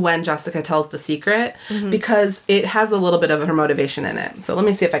to when Jessica tells the secret, because it has a little bit of her motivation in it. So let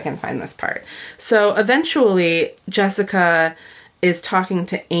me see if I can find this part. So eventually Jessica is talking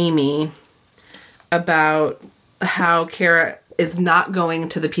to Amy about how Kara is not going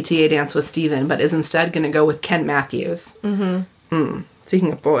to the PTA dance with Stephen, but is instead going to go with Ken Matthews.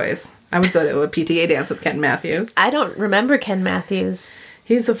 Speaking of boys, I would go to a PTA dance with Ken Matthews. I don't remember Ken Matthews.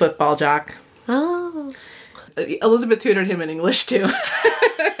 He's a football jock. Oh. Elizabeth tutored him in English, too.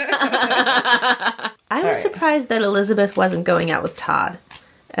 I I was surprised that Elizabeth wasn't going out with Todd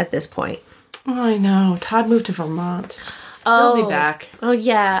at this point. Oh, I know. Todd moved to Vermont. Oh. He'll be back. Oh,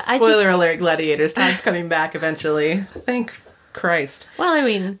 yeah. Spoiler alert, Gladiators. Todd's coming back eventually. Thank Christ. Well, I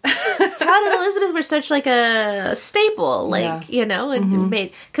mean, Todd and Elizabeth were such like a staple, like, Yeah. you know, and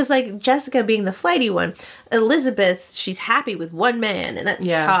made, because like Jessica being the flighty one, Elizabeth, she's happy with one man, and that's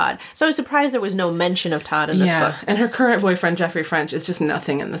Yeah. Todd. So I was surprised there was no mention of Todd in this book. And her current boyfriend, Jeffrey French, is just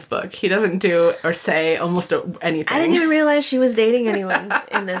nothing in this book. He doesn't do or say almost anything. I didn't even realize she was dating anyone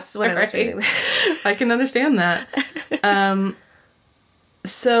in this when I was reading this. I can understand that.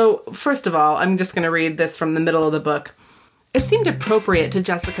 So, first of all, I'm just going to read this from the middle of the book. It seemed appropriate to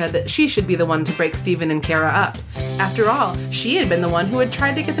Jessica that she should be the one to break Stephen and Kara up. After all, she had been the one who had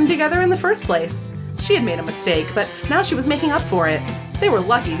tried to get them together in the first place. She had made a mistake, but now she was making up for it. They were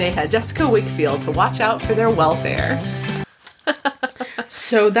lucky they had Jessica Wakefield to watch out for their welfare.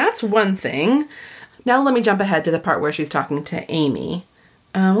 So that's one thing. Now let me jump ahead to the part where she's talking to Amy.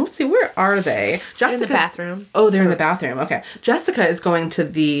 Let's see, where are they? In the bathroom. Oh, they're in the bathroom. Okay. Jessica is going to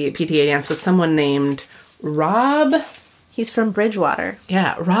the PTA dance with someone named Rob. He's from Bridgewater.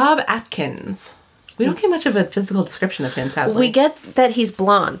 Yeah, Rob Atkins. We don't get much of a physical description of him, sadly. We get that he's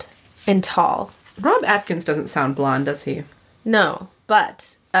blonde and tall. Rob Atkins doesn't sound blonde, does he? No,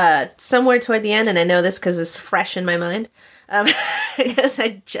 but somewhere toward the end, and I know this because it's fresh in my mind, because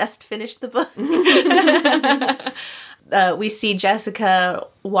I just finished the book. We see Jessica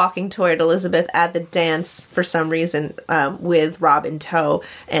walking toward Elizabeth at the dance for some reason with Rob in tow,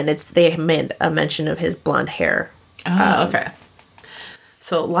 and they made a mention of his blonde hair. Oh, okay.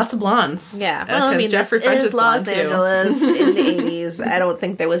 So lots of blondes. Yeah, well, I mean, Jeffrey this French is Los blonde, too. Angeles in the 80s. I don't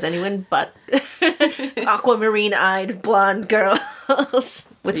think there was anyone but aquamarine-eyed blonde girls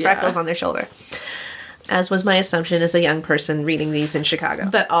with freckles on their shoulder. As was my assumption as a young person reading these in Chicago.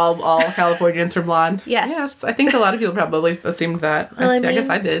 That all Californians were blonde. Yes. I think a lot of people probably assumed that. Well, I I guess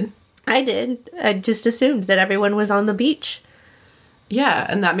mean- I did. I did. I just assumed that everyone was on the beach, Yeah,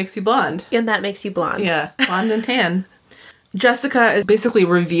 and that makes you blonde. and that makes you blonde. Yeah, blonde and tan. Jessica basically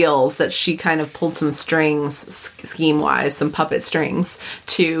reveals that she kind of pulled some strings, scheme-wise, some puppet strings,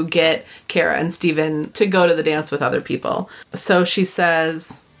 to get Kara and Stephen to go to the dance with other people. So she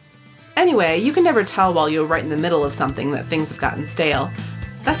says, "Anyway, you can never tell while you're right in the middle of something that things have gotten stale.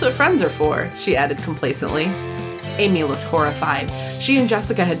 That's what friends are for," she added complacently. Amy looked horrified. She and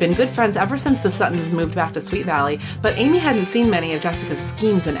Jessica had been good friends ever since the Suttons moved back to Sweet Valley, but Amy hadn't seen many of Jessica's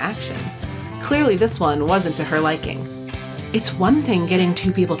schemes in action. Clearly this one wasn't to her liking. It's one thing getting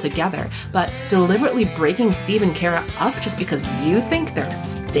two people together, but deliberately breaking Steve and Kara up just because you think they're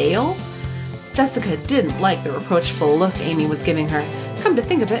stale? Jessica didn't like the reproachful look Amy was giving her. Come to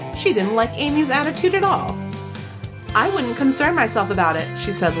think of it, she didn't like Amy's attitude at all. "I wouldn't concern myself about it,"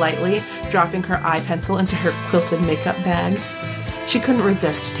 she said lightly, dropping her eye pencil into her quilted makeup bag. She couldn't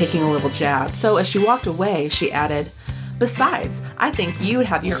resist taking a little jab, so as she walked away, she added, "Besides, I think you'd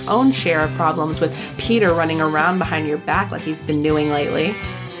have your own share of problems with Peter running around behind your back like he's been doing lately."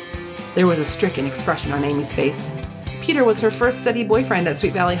 There was a stricken expression on Amy's face. Peter was her first steady boyfriend at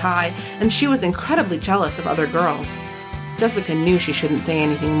Sweet Valley High, and she was incredibly jealous of other girls. Jessica knew she shouldn't say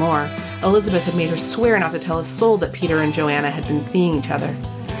anything more. Elizabeth had made her swear not to tell a soul that Peter and Joanna had been seeing each other.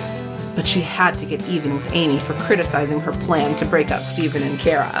 But she had to get even with Amy for criticizing her plan to break up Stephen and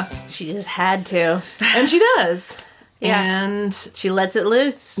Kara. She just had to. And she does. Yeah. And She lets it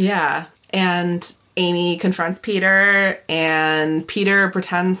loose. yeah. And Amy confronts Peter, and Peter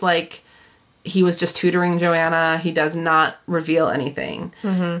pretends like he was just tutoring Joanna. He does not reveal anything.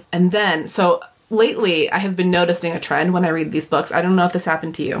 Mm-hmm. And then, so lately I have been noticing a trend when I read these books. I don't know if this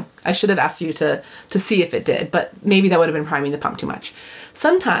happened to you. I should have asked you to see if it did, but maybe that would have been priming the pump too much.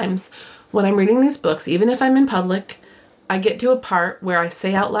 Sometimes when I'm reading these books, even if I'm in public, I get to a part where I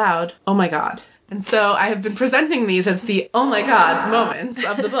say out loud, "Oh my God." And so I have been presenting these as the "oh my God" moments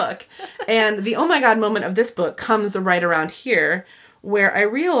of the book. And the "oh my God" moment of this book comes right around here, where I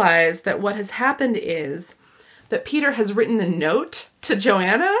realize that what has happened is that Peter has written a note to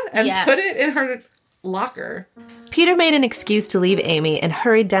Joanna and Yes. put it in her locker. Peter made an excuse to leave Amy and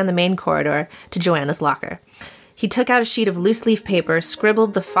hurried down the main corridor to Joanna's locker. He took out a sheet of loose-leaf paper,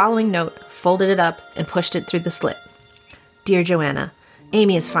 scribbled the following note, folded it up, and pushed it through the slit. "Dear Joanna,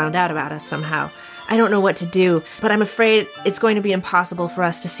 Amy has found out about us somehow. I don't know what to do, but I'm afraid it's going to be impossible for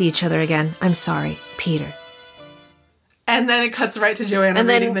us to see each other again. I'm sorry, Peter." And then it cuts right to Joanna And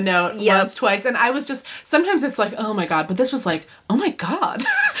then- reading the note yep. once, twice. And I was just, sometimes it's like, oh my God. But this was like, oh my God.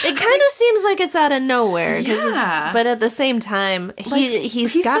 It kind of seems like it's out of nowhere. Yeah. But at the same time,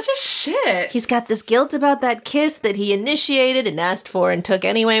 he's got such a shit. he's got this guilt about that kiss that he initiated and asked for and took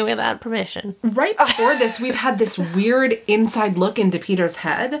anyway without permission. Right before this, we've had this weird inside look into Peter's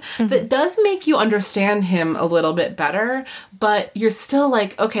head that does make you understand him a little bit better, but you're still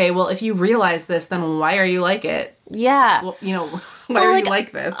like, okay, well, if you realize this, then why are you like it? Yeah. Well, you know, why are you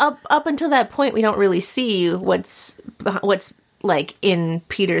like this? Up until that point, we don't really see what's like in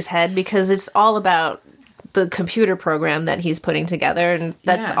Peter's head because it's all about the computer program that he's putting together, and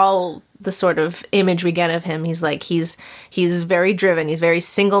that's Yeah. all the sort of image we get of him. He's like he's very driven, he's very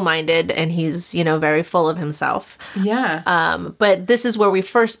single-minded, and he's, you know, very full of himself. Yeah. But this is where we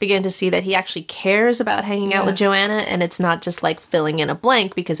first begin to see that he actually cares about hanging out with Joanna, and it's not just like filling in a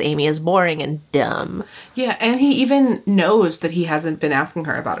blank because Amy is boring and dumb. Yeah, and he even knows that he hasn't been asking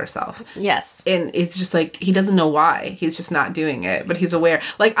her about herself. Yes. And it's just like, he doesn't know why. He's just not doing it, but he's aware.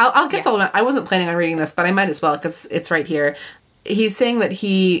 Like, I'll guess I wasn't planning on reading this, but I might as well because it's right here. He's saying that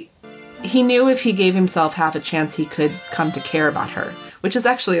he knew if he gave himself half a chance, he could come to care about her, which is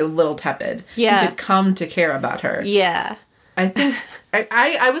actually a little tepid. Yeah. He could come to care about her. Yeah. I think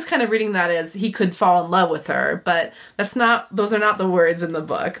I was kind of reading that as he could fall in love with her, but those are not the words in the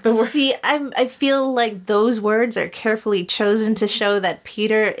book. The words. See, I feel like those words are carefully chosen to show that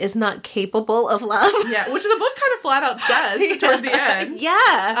Peter is not capable of love. Yeah, which the book kind of flat out says toward the end.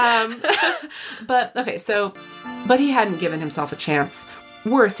 Yeah. But he hadn't given himself a chance.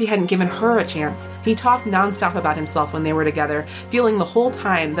 Worse, he hadn't given her a chance. He talked nonstop about himself when they were together, feeling the whole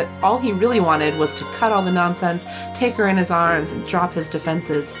time that all he really wanted was to cut all the nonsense, take her in his arms, and drop his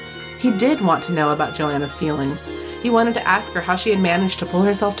defenses. He did want to know about Joanna's feelings. He wanted to ask her how she had managed to pull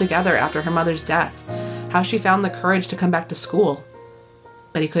herself together after her mother's death, how she found the courage to come back to school.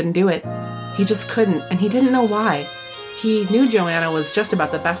 But he couldn't do it. He just couldn't, and he didn't know why. He knew Joanna was just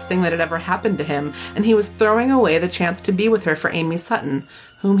about the best thing that had ever happened to him, and he was throwing away the chance to be with her for Amy Sutton,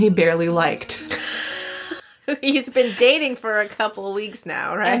 whom he barely liked. He's been dating for a couple of weeks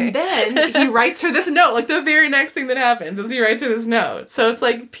now, right? And then he writes her this note, like the very next thing that happens is he writes her this note. So it's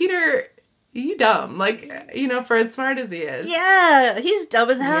like, Peter, you dumb. Like, you know, for as smart as he is. Yeah, he's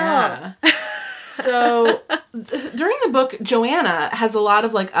dumb as hell. Yeah. So during the book, Joanna has a lot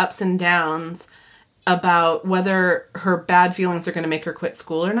of like ups and downs about whether her bad feelings are going to make her quit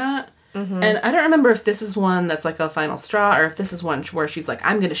school or not. Mm-hmm. And I don't remember if this is one that's like a final straw or if this is one where she's like,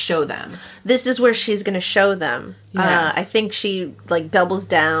 I'm going to show them. This is where she's going to show them. Yeah. I think she like doubles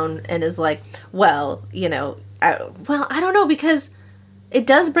down and is like, well, you know, I don't know, because it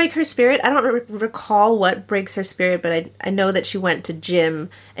does break her spirit. I don't recall what breaks her spirit, but I know that she went to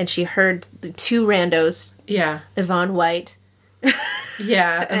gym and she heard the two randos. Yeah. Yvonne White.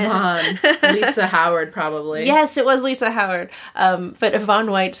 Yeah, Yvonne. Lisa Howard, probably. Yes, it was Lisa Howard. But Yvonne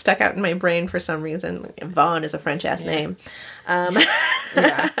White stuck out in my brain for some reason. Yvonne is a French-ass name.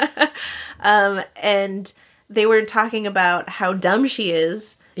 Yeah. And they were talking about how dumb she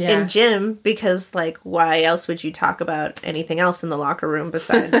is in gym because, like, why else would you talk about anything else in the locker room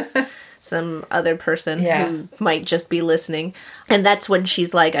besides some other person who might just be listening? And that's when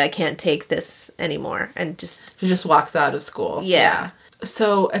she's like, I can't take this anymore. And She just walks out of school. Yeah.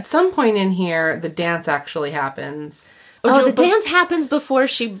 So at some point in here, the dance actually happens. the dance happens before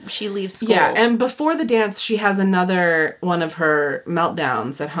she leaves school. Yeah, and before the dance, she has another one of her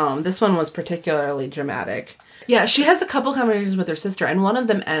meltdowns at home. This one was particularly dramatic. Yeah, she has a couple conversations with her sister, and one of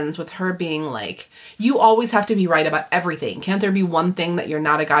them ends with her being like, you always have to be right about everything. Can't there be one thing that you're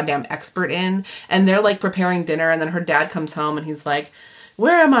not a goddamn expert in? And they're like preparing dinner, and then her dad comes home and he's like,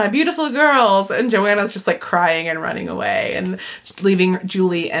 where are my beautiful girls? And Joanna's just like crying and running away and leaving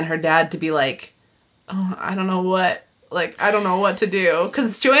Julie and her dad to be like, oh, I don't know what to do.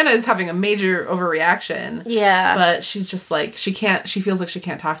 Because Joanna is having a major overreaction. Yeah. But she's just like, she feels like she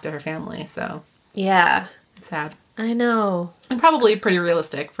can't talk to her family, so. Yeah. It's sad. I know. And probably pretty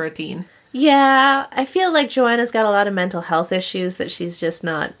realistic for a teen. Yeah. I feel like Joanna's got a lot of mental health issues that she's just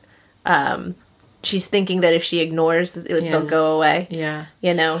not, she's thinking that if she ignores, they'll go away. Yeah.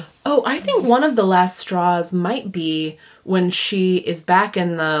 You know? Oh, I think one of the last straws might be when she is back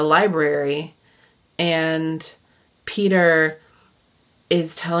in the library and Peter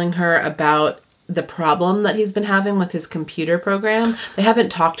is telling her about the problem that he's been having with his computer program. They haven't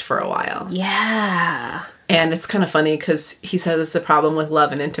talked for a while. Yeah. And it's kind of funny because he says it's a problem with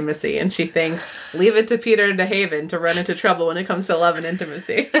love and intimacy, and she thinks, leave it to Peter DeHaven to run into trouble when it comes to love and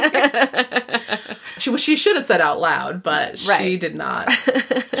intimacy. She should have said out loud, but she Right. did not.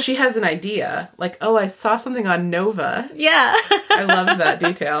 She has an idea. Like, oh, I saw something on Nova. Yeah. I loved that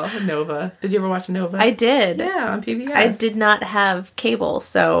detail. Nova. Did you ever watch Nova? I did. Yeah, on PBS. I did not have cable,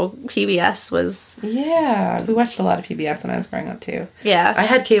 so PBS was... Yeah, we watched a lot of PBS when I was growing up, too. Yeah. I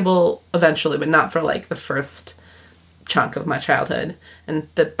had cable eventually, but not for, like, the first chunk of my childhood. And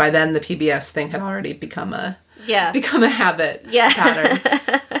by then, the PBS thing had already become a habit pattern.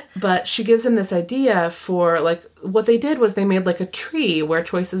 But she gives him this idea for, like, what they did was they made, like, a tree where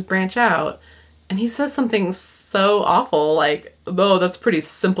choices branch out. And he says something so awful, like, oh, that's a pretty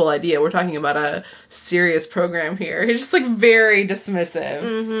simple idea. We're talking about a serious program here. He's just, like, very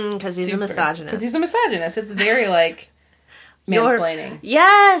dismissive. Because he's a misogynist. Because he's a misogynist. It's very, like, mansplaining.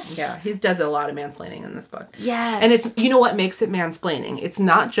 Yes! Yeah, he does a lot of mansplaining in this book. Yes. And it's, you know what makes it mansplaining? It's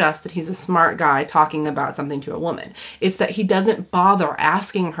not just that he's a smart guy talking about something to a woman. It's that he doesn't bother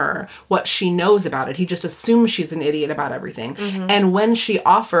asking her what she knows about it. He just assumes she's an idiot about everything. And when she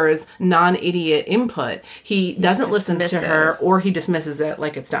offers non-idiot input, he doesn't listen to her, or he dismisses it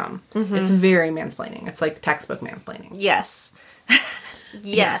like it's dumb. It's very mansplaining. It's like textbook mansplaining. Yes.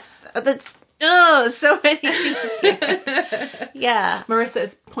 Yes. That's... Oh, so many things here. Yeah. Marissa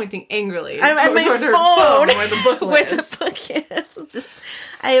is pointing angrily I'm at my toward her phone where the book where lives. the book is.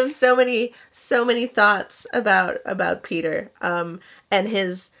 I have so many thoughts about Peter, and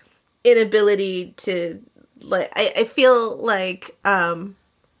his inability to, like, I feel like,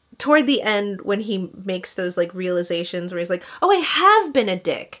 toward the end when he makes those, like, realizations where he's like, oh, I have been a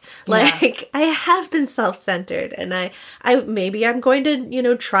dick. Like, I have been self-centered, and I maybe I'm going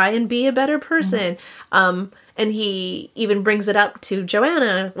to, try and be a better person. And he even brings it up to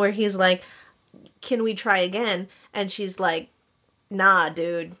Joanna where he's like, can we try again? And she's like, nah,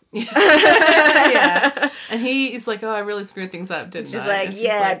 dude. Yeah. And he's like, oh, I really screwed things up, didn't I? She's like, And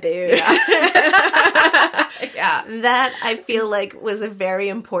yeah, dude. Yeah. That, I feel like, was a very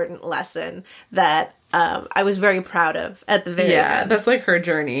important lesson that I was very proud of at the very Yeah, end. that's like her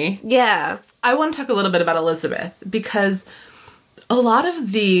journey. Yeah. I want to talk a little bit about Elizabeth, because a lot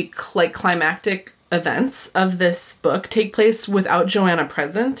of the, like, climactic events of this book take place without Joanna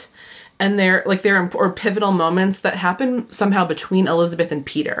present. And they're pivotal moments that happen somehow between Elizabeth and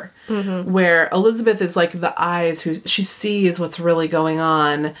Peter, where Elizabeth is like the eyes who she sees what's really going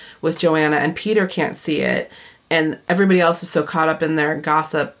on with Joanna, and Peter can't see it, and everybody else is so caught up in their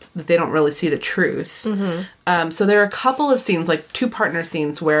gossip that they don't really see the truth. So there are a couple of scenes, like 2 partner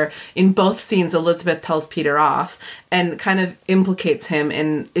scenes, where in both scenes Elizabeth tells Peter off and kind of implicates him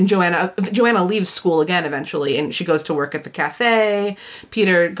in Joanna. Joanna leaves school again eventually, and she goes to work at the cafe.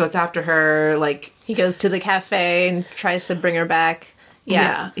 Peter goes after her, like... He goes to the cafe and tries to bring her back.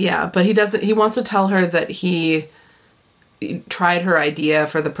 Yeah, but he doesn't... He wants to tell her that he tried her idea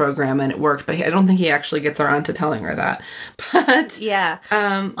for the program and it worked, but I don't think he actually gets around to telling her that. But Yeah.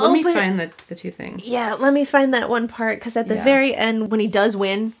 let me find the 2 things. Yeah, let me find that one part, because at the very end, when he does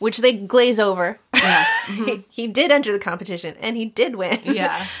win, which they glaze over, Yeah. he did enter the competition, and he did win.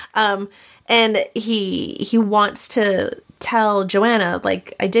 Yeah. And he wants to tell Joanna,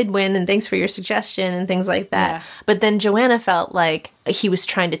 like, I did win, and thanks for your suggestion, and things like that. Yeah. But then Joanna felt like he was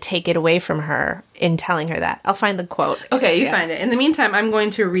trying to take it away from her in telling her that. I'll find the quote. Okay, you find it. In the meantime, I'm going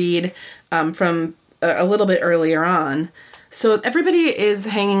to read from a little bit earlier on. So everybody is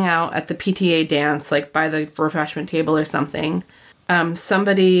hanging out at the PTA dance, like by the refreshment table or something.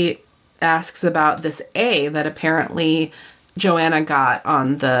 Somebody asks about this A that apparently Joanna got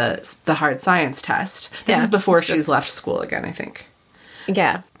on the hard science test. This is before she's left school again, I think.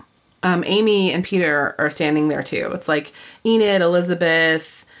 Yeah. Amy and Peter are standing there too. It's like Enid,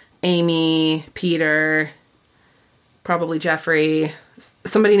 Elizabeth, Amy, Peter, probably Jeffrey,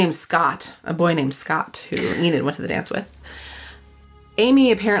 somebody named Scott, a boy named Scott who Enid went to the dance with.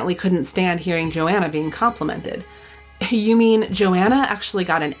 Amy apparently couldn't stand hearing Joanna being complimented. You mean Joanna actually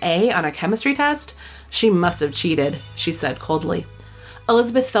got an A on a chemistry test? She must have cheated, she said coldly.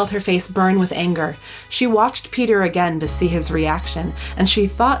 Elizabeth felt her face burn with anger. She watched Peter again to see his reaction, and she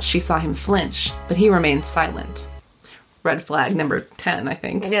thought she saw him flinch, but he remained silent. Red flag number 10, I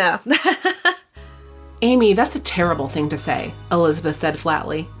think. Yeah. Amy, that's a terrible thing to say, Elizabeth said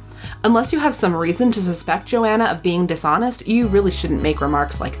flatly. Unless you have some reason to suspect Joanna of being dishonest, you really shouldn't make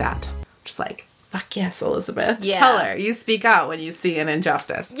remarks like that. Just like, fuck yes, Elizabeth. Yeah. Tell her. You speak out when you see an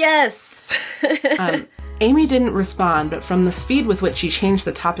injustice. Yes. Amy didn't respond, but from the speed with which she changed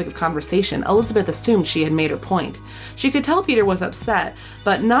the topic of conversation, Elizabeth assumed she had made her point. She could tell Peter was upset,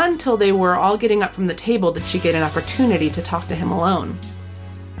 but not until they were all getting up from the table did she get an opportunity to talk to him alone.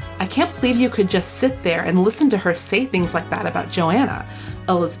 I can't believe you could just sit there and listen to her say things like that about Joanna,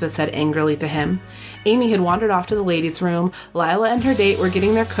 Elizabeth said angrily to him. Amy had wandered off to the ladies' room, Lila and her date were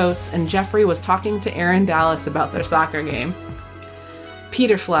getting their coats, and Jeffrey was talking to Aaron Dallas about their soccer game.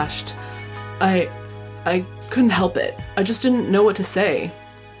 Peter flushed. I couldn't help it. I just didn't know what to say.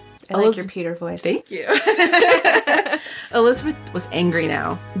 I like your Peter voice. Thank you. Elizabeth was angry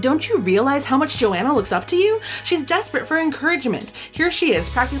now. Don't you realize how much Joanna looks up to you? She's desperate for encouragement. Here she is,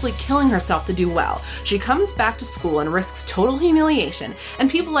 practically killing herself to do well. She comes back to school and risks total humiliation, and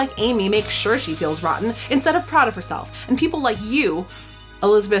people like Amy make sure she feels rotten instead of proud of herself. And people like you...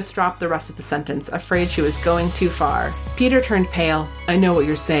 Elizabeth dropped the rest of the sentence, afraid she was going too far. Peter turned pale. I know what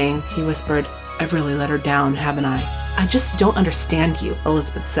you're saying, he whispered. I've really let her down, haven't I? I just don't understand you,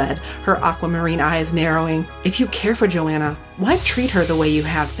 Elizabeth said, her aquamarine eyes narrowing. If you care for Joanna, why treat her the way you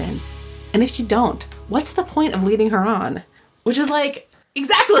have been? And if you don't, what's the point of leading her on? Which is like,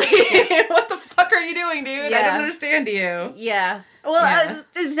 exactly! What the fuck are you doing, dude? Yeah. I don't understand you. Yeah. Well, Yeah.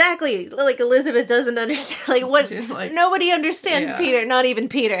 exactly. Like, Elizabeth doesn't understand. Like, what? She's like- Nobody understands Yeah. Peter, not even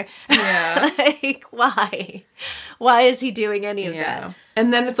Peter. Yeah. Like, why? Why is he doing any of that?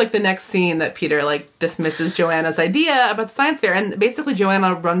 And then it's like the next scene that Peter like dismisses Joanna's idea about the science fair, and basically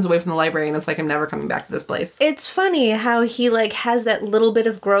Joanna runs away from the library and it's like, I'm never coming back to this place. It's funny how he, like, has that little bit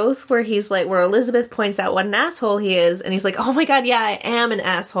of growth where he's like, where Elizabeth points out what an asshole he is, and he's like, oh my god, yeah, I am an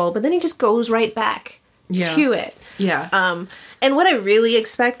asshole, but then he just goes right back to it. Yeah. And what I really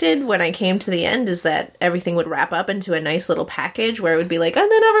expected when I came to the end is that everything would wrap up into a nice little package where it would be like,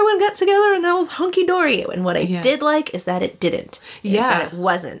 and then everyone got together and that was hunky-dory. And what I did like is that it didn't. Is Yeah. that it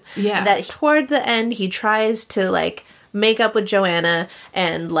wasn't. Yeah. That toward the end, he tries to, like, make up with Joanna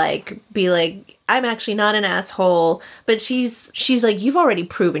and, like, be like, I'm actually not an asshole. But she's like, you've already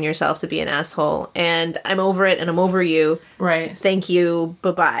proven yourself to be an asshole. And I'm over it and I'm over you. Right. Thank you.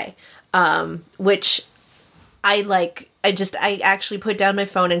 Bye-bye. Which I actually put down my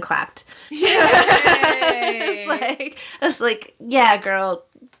phone and clapped. I was like, yeah, girl,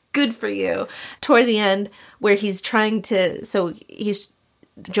 good for you. Toward the end, where he's trying to,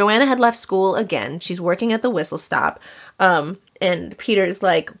 Joanna had left school again. She's working at the Whistle Stop. And Peter's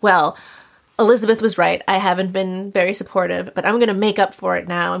like, well, Elizabeth was right. I haven't been very supportive, but I'm going to make up for it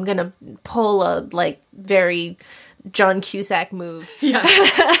now. I'm going to pull a, like, very John Cusack move. Yeah.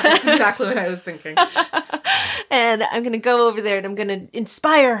 That's exactly what I was thinking. And I'm going to go over there and I'm going to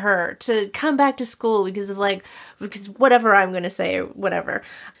inspire her to come back to school because whatever I'm going to say or whatever.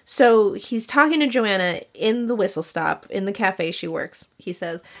 So he's talking to Joanna in the Whistle Stop, in the cafe she works. He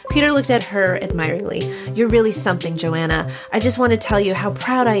says, Peter looked at her admiringly. You're really something, Joanna. I just want to tell you how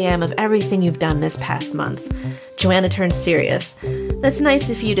proud I am of everything you've done this past month. Joanna turned serious. That's nice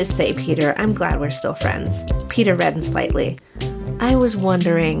of you to say, Peter. I'm glad we're still friends. Peter reddened slightly. I was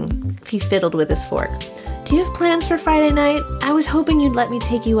wondering, he fiddled with his fork. Do you have plans for Friday night? I was hoping you'd let me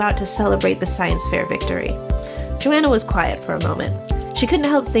take you out to celebrate the science fair victory. Joanna was quiet for a moment. She couldn't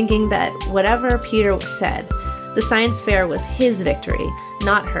help thinking that whatever Peter said, the science fair was his victory,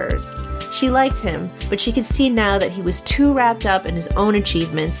 not hers. She liked him, but she could see now that he was too wrapped up in his own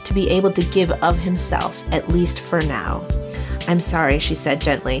achievements to be able to give of himself, at least for now. I'm sorry, she said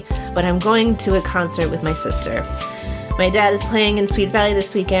gently, but I'm going to a concert with my sister. My dad is playing in Sweet Valley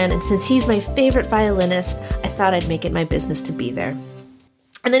this weekend, and since he's my favorite violinist, I thought I'd make it my business to be there.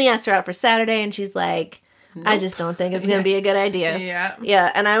 And then he asked her out for Saturday, and she's like, nope. I just don't think it's going to be a good idea. Yeah.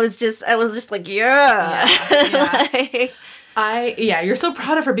 Yeah, and I was just like, yeah. You're so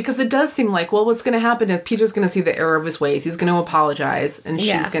proud of her because it does seem like, well, what's going to happen is Peter's going to see the error of his ways. He's going to apologize and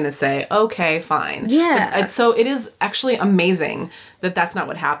she's going to say, okay, fine. Yeah. So it is actually amazing that that's not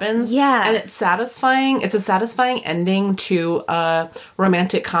what happens. Yeah. And it's satisfying. It's a satisfying ending to a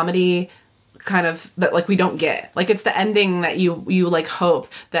romantic comedy kind of that like we don't get. Like it's the ending that you like hope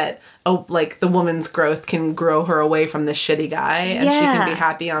that like the woman's growth can grow her away from this shitty guy and she can be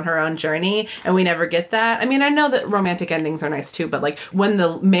happy on her own journey, and we never get that. I mean, I know that romantic endings are nice too, but like when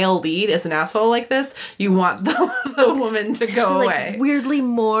the male lead is an asshole like this, you want the woman to go away. Like weirdly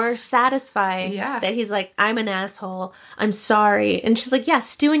more satisfying. Yeah. That he's like, I'm an asshole. I'm sorry. And she's like, yeah,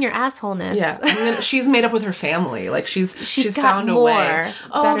 stew in your assholeness. Yeah. She's made up with her family. Like she's got found a more way.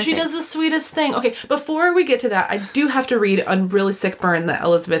 Oh, she things. does the sweetest thing. Okay, before we get to that, I do have to read a really sick burn that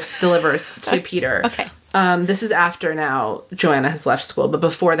Elizabeth delivers to Peter. Okay. This is after now Joanna has left school, but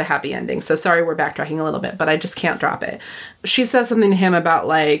before the happy ending. So sorry we're backtracking a little bit, but I just can't drop it. She says something to him about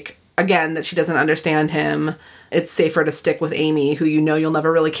like, again, that she doesn't understand him. It's safer to stick with Amy, who you know you'll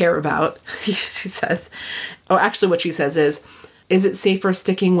never really care about. She says. Oh, actually what she says is it safer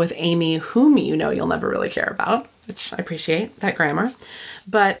sticking with Amy, whom you know you'll never really care about? Which I appreciate, that grammar.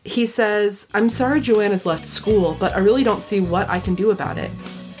 But he says, I'm sorry Joanna's left school, but I really don't see what I can do about it.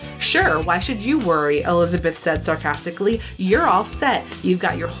 Sure, why should you worry? Elizabeth said sarcastically. You're all set. You've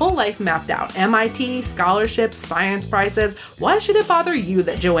got your whole life mapped out. MIT, scholarships, science prizes. Why should it bother you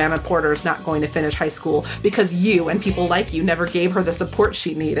that Joanna Porter's not going to finish high school because you and people like you never gave her the support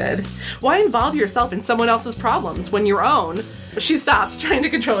she needed? Why involve yourself in someone else's problems when your own... She stopped, trying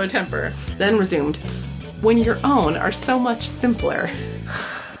to control her temper, then resumed. When your own are so much simpler.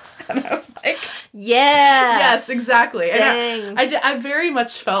 And I was like... Yeah. Yes, exactly. Dang. And I very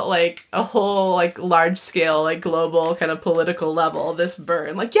much felt like a whole, like, large scale, like, global kind of political level, this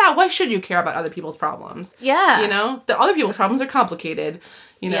burn. Like, yeah, why should you care about other people's problems? Yeah. You know? The other people's problems are complicated,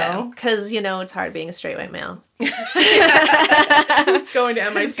 you know? Because, it's hard being a straight white male. Who's going to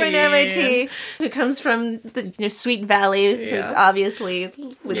MIT. Who's going to MIT, who comes from the Sweet Valley, obviously,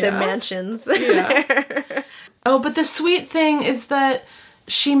 with their mansions. Yeah. Oh, but the sweet thing is that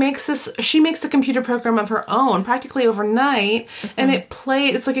she makes a computer program of her own practically overnight, and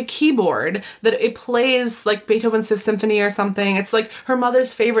it's like a keyboard that it plays like Beethoven's Fifth Symphony or something. It's like her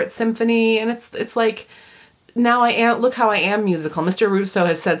mother's favorite symphony, and it's like, now look how I am musical. Mr. Russo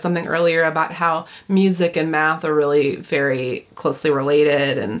has said something earlier about how music and math are really very closely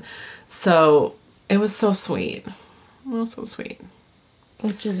related, and so it was so sweet. It was so sweet.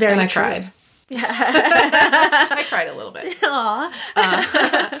 Which is very And I true. cried. I cried a little bit.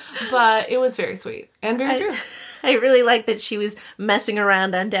 Aw. But it was very sweet and very true. I really like that she was messing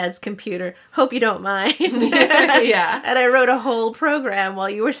around on Dad's computer. Hope you don't mind. Yeah. And I wrote a whole program while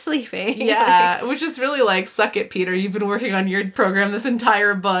you were sleeping. Yeah, which is really like, suck it, Peter. You've been working on your program this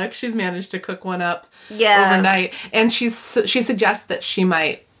entire book. She's managed to cook one up overnight. And she suggests that she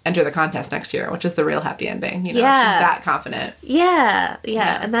might enter the contest next year, which is the real happy ending. You know, she's that confident. Yeah.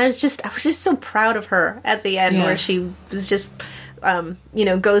 And I was just so proud of her at the end, where she was just,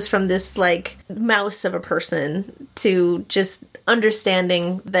 goes from this like mouse of a person to just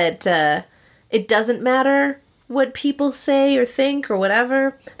understanding that it doesn't matter what people say or think or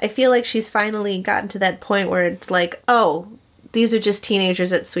whatever. I feel like she's finally gotten to that point where it's like, oh, these are just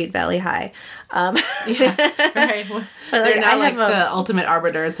teenagers at Sweet Valley High. Right. They're not like the ultimate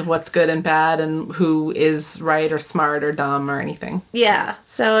arbiters of what's good and bad and who is right or smart or dumb or anything. Yeah.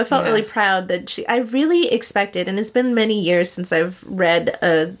 So I felt really proud that I really expected, and it's been many years since I've read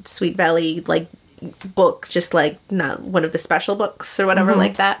a Sweet Valley, like, book, just like not one of the special books or whatever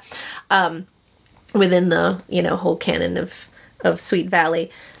like that, within the, whole canon of Sweet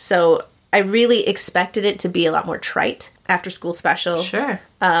Valley. So I really expected it to be a lot more trite. After school special. Sure.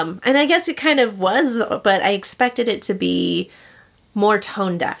 And I guess it kind of was, but I expected it to be more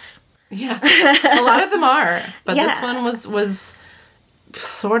tone deaf. Yeah. A lot of them are. But this one was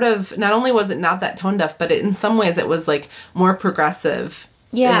sort of, not only was it not that tone deaf, but in some ways it was like more progressive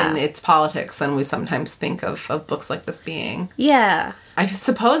in its politics than we sometimes think of books like this being. Yeah. I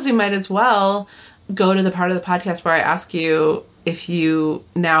suppose we might as well go to the part of the podcast where I ask you if you,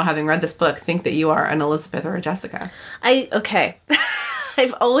 now having read this book, think that you are an Elizabeth or a Jessica. Okay.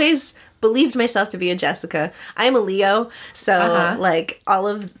 I've always believed myself to be a Jessica. I'm a Leo, so like all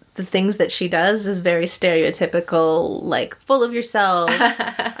of the things that she does is very stereotypical, like full of yourself,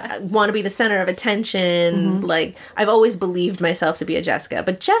 want to be the center of attention. Like, I've always believed myself to be a Jessica,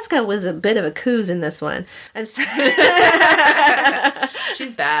 but Jessica was a bit of a coos in this one. I'm sorry.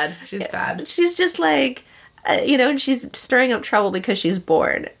 She's bad. She's bad. She's just like, she's stirring up trouble because she's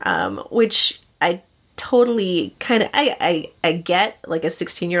bored, which I totally kind of, I get, like a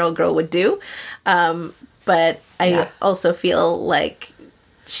 16-year-old girl would do, but I also feel like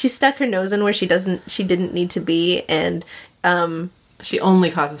she stuck her nose in where she didn't need to be, and she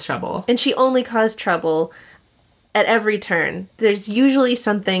only causes trouble. And she only caused trouble at every turn. There's usually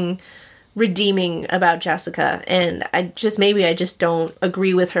something redeeming about Jessica, and I just don't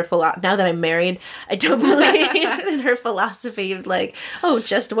agree with her now that I'm married. I don't believe in her philosophy of like, oh,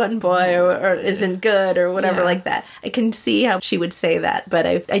 just one boy or isn't good or whatever like that. I can see how she would say that, but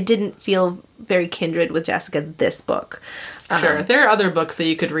I didn't feel very kindred with Jessica this book. Sure. There are other books that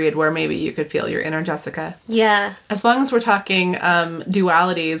you could read where maybe you could feel your inner Jessica. Yeah. As long as we're talking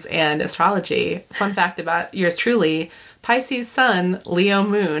dualities and astrology, fun fact about yours truly, Pisces Sun, Leo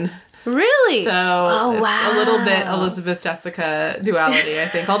Moon. Really? So it's a little bit Elizabeth Jessica duality, I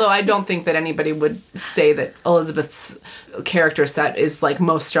think. Although I don't think that anybody would say that Elizabeth's character set is like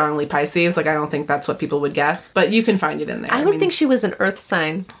most strongly Pisces. Like, I don't think that's what people would guess. But you can find it in there. I would think she was an Earth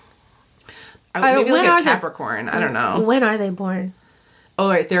sign. Maybe like a Capricorn. I don't know. When are they born? Oh,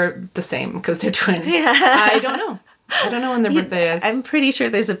 right. They're the same because they're twins. I don't know. I don't know when their birthday is. I'm pretty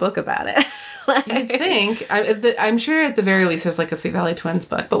sure there's a book about it. You'd think. I'm sure at the very least there's like a Sweet Valley Twins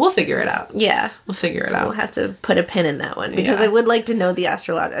book, but we'll figure it out. Yeah. We'll figure it out. We'll have to put a pin in that one because Yeah. I would like to know the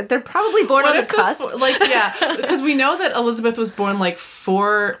astrological. They're probably born on the cusp. Because we know that Elizabeth was born like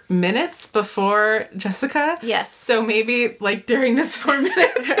 4 minutes before Jessica. Yes. So maybe like during this 4 minutes,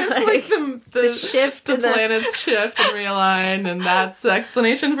 it's like the shift the in the- planets shift and realign, and that's the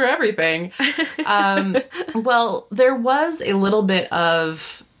explanation for everything. Well, there was a little bit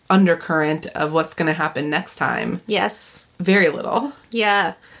of undercurrent of what's going to happen next time. Yes. Very little.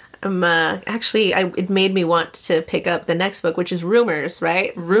 Yeah. Actually, it made me want to pick up the next book, which is Rumors,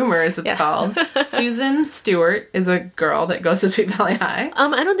 right? Rumors, it's Yeah. called. Susan Stewart is a girl that goes to Sweet Valley High.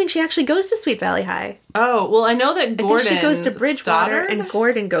 I don't think she actually goes to Sweet Valley High. Oh, well, I know that I Gordon think she goes to Bridgewater Stoddard? and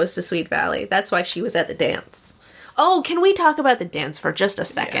Gordon goes to Sweet Valley. That's why she was at the dance. Oh, can we talk about the dance for just a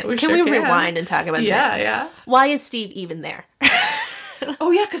second? we can sure we can. rewind and talk about Yeah, that? yeah. Why is Steve even there?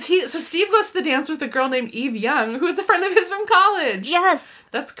 Oh, yeah, because Steve goes to the dance with a girl named Eve Young, who is a friend of his from college. Yes.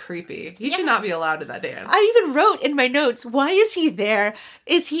 That's creepy. He should not be allowed to that dance. I even wrote in my notes, why is he there?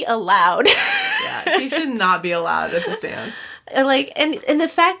 Is he allowed? Yeah, he should not be allowed at this dance. Like, and the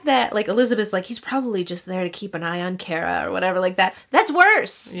fact that, like, Elizabeth's like, he's probably just there to keep an eye on Kara or whatever like that. That's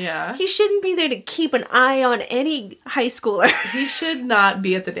worse. Yeah. He shouldn't be there to keep an eye on any high schooler. He should not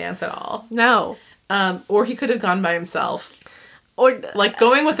be at the dance at all. No. Or he could have gone by himself. Or, Like,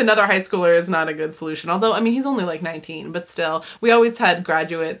 going with another high schooler is not a good solution. Although, I mean, he's only like 19, but still. We always had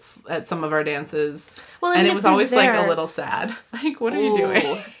graduates at some of our dances. Well, and even it if was they're always like there- a little sad. Like, what are you Ooh.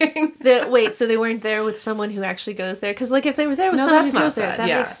 doing? wait, so they weren't there with someone who actually goes there? Because, like, if they were there with No, someone that's who not goes there, sad. that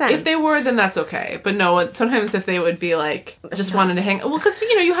Yeah. makes sense. If they were, then that's okay. But no, sometimes if they would be like, just wanted to hang, well, because,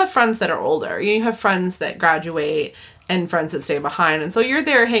 you have friends that are older. You have friends that graduate and friends that stay behind. And so you're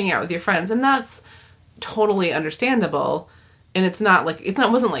there hanging out with your friends, and that's totally understandable. And it's not like,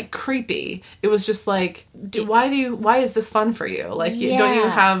 wasn't like creepy. It was just like, why is this fun for you? Like, don't you Yeah.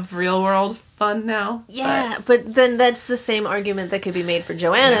 have real world fun now? Yeah, but then that's the same argument that could be made for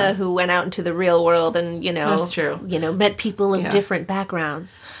Joanna, who went out into the real world and, That's true. Met people of Yeah. different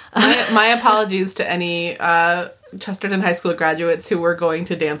backgrounds. My apologies to any Chesterton High School graduates who were going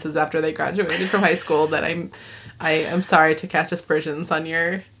to dances after they graduated from high school. That I am sorry to cast aspersions on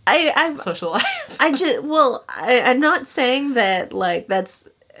your social life. I'm not saying that, like, that's,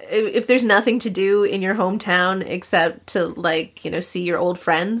 if there's nothing to do in your hometown except to, like, see your old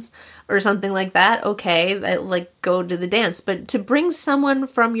friends or something like that, okay, like, go to the dance. But to bring someone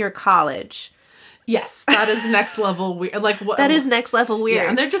from your college, Yes, that is next level weird. Like what? that is next level weird. Yeah,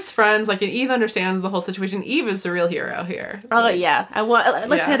 and they're just friends. Like, and Eve understands the whole situation. Eve is the real hero here. Oh yeah, let's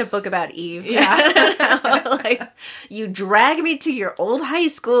Yeah. hit a book about Eve. Yeah. Like, you drag me to your old high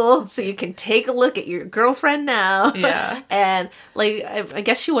school so you can take a look at your girlfriend now. Yeah. And like, I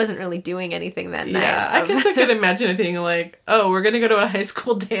guess she wasn't really doing anything that night. Yeah, I guess I could imagine it being like, oh, we're gonna go to a high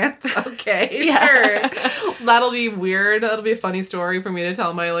school dance. Okay, Yeah. sure. That'll be weird. That'll be a funny story for me to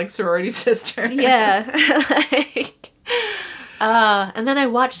tell my like sorority sister. Yeah. Like, and then I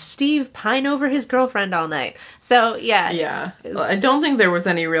watched Steve pine over his girlfriend all night. So yeah. Yeah. Well, I don't think there was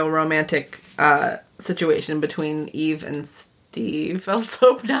any real romantic situation between Eve and Steve. Let's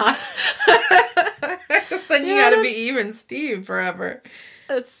hope not. 'Cause then you gotta be Eve and Steve forever.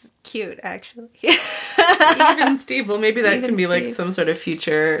 That's cute, actually. Eve and Steve. Well, maybe that Eve can and be like Steve. some sort of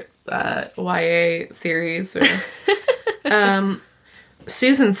future YA series. Or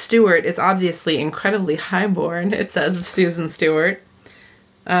Susan Stewart is obviously incredibly highborn, it says of Susan Stewart.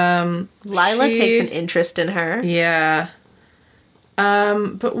 Lila takes an interest in her. Yeah.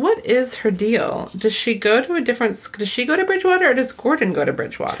 But what is her deal? Does she go to Bridgewater, or does Gordon go to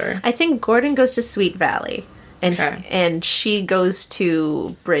Bridgewater? I think Gordon goes to Sweet Valley, and Okay. and she goes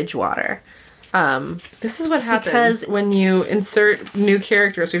to Bridgewater. This is what happens Because- when you insert new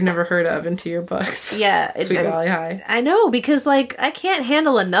characters we've never heard of into your books. Yeah, Sweet Valley High. I know, because like I can't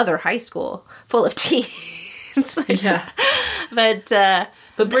handle another high school full of teens. Yeah.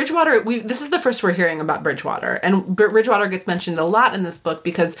 But Bridgewater, this is the first we're hearing about Bridgewater. And Bridgewater gets mentioned a lot in this book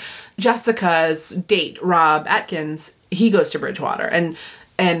because Jessica's date, Rob Atkins, he goes to Bridgewater.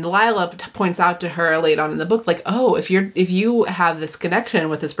 And Lila points out to her late on in the book, like, oh, if you have this connection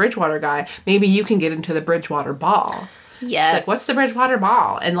with this Bridgewater guy, maybe you can get into the Bridgewater Ball. yes, It's like, what's the Bridgewater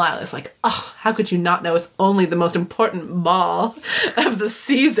Ball? And Lila's like, oh, how could you not know? It's only the most important ball of the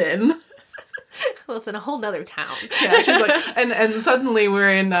season. Well, it's in a whole nother town. Yeah, she's like, and suddenly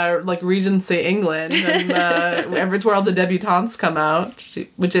we're in like Regency, England, and it's where all the debutantes come out,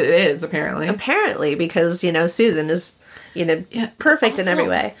 which it is apparently. Apparently, because Susan is perfect in every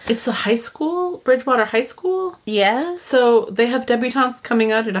Also, way. It's a high school, Bridgewater High School. Yes. So they have debutantes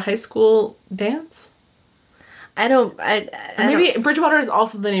coming out at a high school dance. Maybe Bridgewater is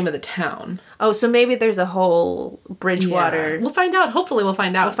also the name of the town. Oh, so maybe there's a whole Bridgewater. Yeah. We'll find out. Hopefully, we'll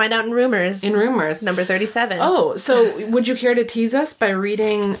find out. We'll find out in rumors. In rumors. Number 37. Oh, so would you care to tease us by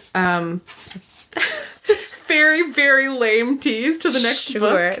reading this very, very lame tease to the next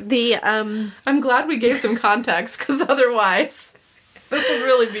book? I'm glad we gave some context, because otherwise this would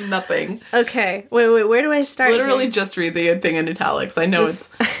really be nothing. Okay. Wait, where do I start? Literally here? just read the thing in italics. I know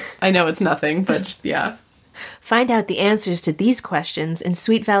it's nothing, but yeah. Find out the answers to these questions in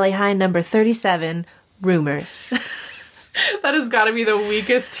Sweet Valley High number 37, Rumors. That has got to be the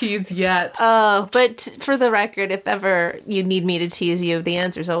weakest tease yet. Oh, but for the record, if ever you need me to tease you, the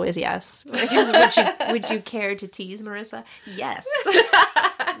answer is always yes. Would you care to tease Marissa? Yes.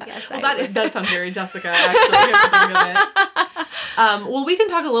 Yes, well, it does sound very Jessica, actually. Come to think of it. Well, we can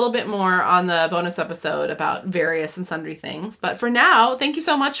talk a little bit more on the bonus episode about various and sundry things. But for now, thank you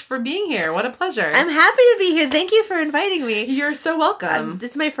so much for being here. What a pleasure. I'm happy to be here. Thank you for inviting me. You're so welcome.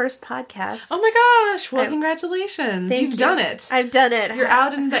 This is my first podcast. Oh my gosh. Well, congratulations. You've done it. I've done it. You're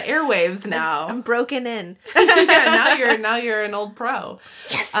out in the airwaves now. I'm broken in. Yeah, now you're an old pro.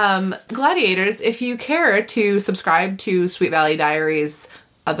 Yes. Gladiators, if you care to subscribe to Sweet Valley Diaries,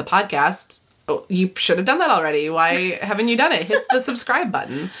 the podcast, you should have done that already. Why haven't you done it? Hit the subscribe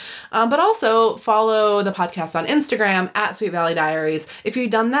button. But also follow the podcast on Instagram at Sweet Valley Diaries. If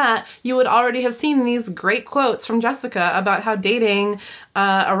you'd done that, you would already have seen these great quotes from Jessica about how dating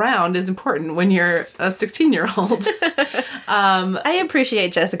around is important when you're a 16-year-old. I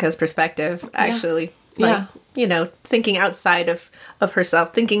appreciate Jessica's perspective, actually. Yeah. Thinking outside of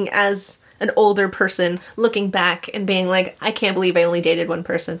herself, thinking as an older person, looking back and being like, I can't believe I only dated one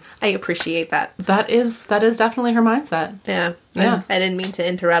person. I appreciate that. That is definitely her mindset. Yeah. Yeah. I didn't mean to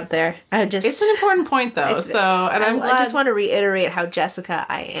interrupt there. It's an important point, though. I'm glad. I just want to reiterate how Jessica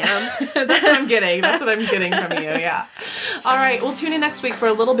I am. That's what I'm getting. That's what I'm getting from you. Yeah. All right. We'll tune in next week for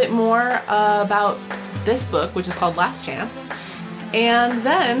a little bit more about this book, which is called Last Chance. And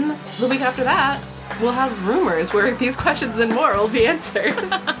then the week after that, we'll have rumors where these questions and more will be answered.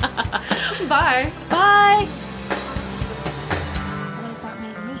 Bye. Bye. So does that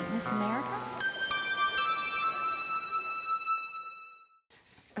make me Miss America?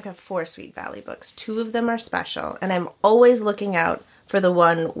 I've got 4 Sweet Valley books. 2 of them are special, and I'm always looking out for the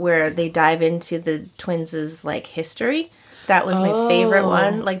one where they dive into the twins' history. That was my favorite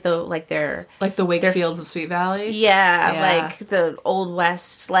one, like the Wakefields of Sweet Valley. Yeah, like the Old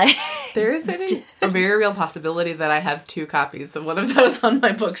West, There is a very real possibility that I have 2 copies of one of those on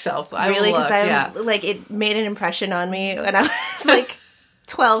my bookshelf. So really, because it made an impression on me when I was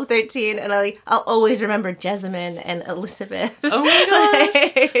 12, 13, and I'll always remember Jessamine and Elizabeth. Oh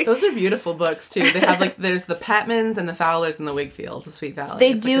my gosh. Those are beautiful books too. They have there's the Patmans and the Fowlers and the Wakefields of Sweet Valley.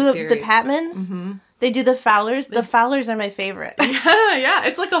 They do the Patmans. Mm-hmm. They do the Fowlers. The Fowlers are my favorite. Yeah,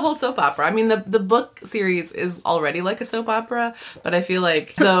 it's like a whole soap opera. I mean, the book series is already like a soap opera, but I feel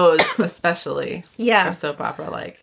like those especially are soap opera-like.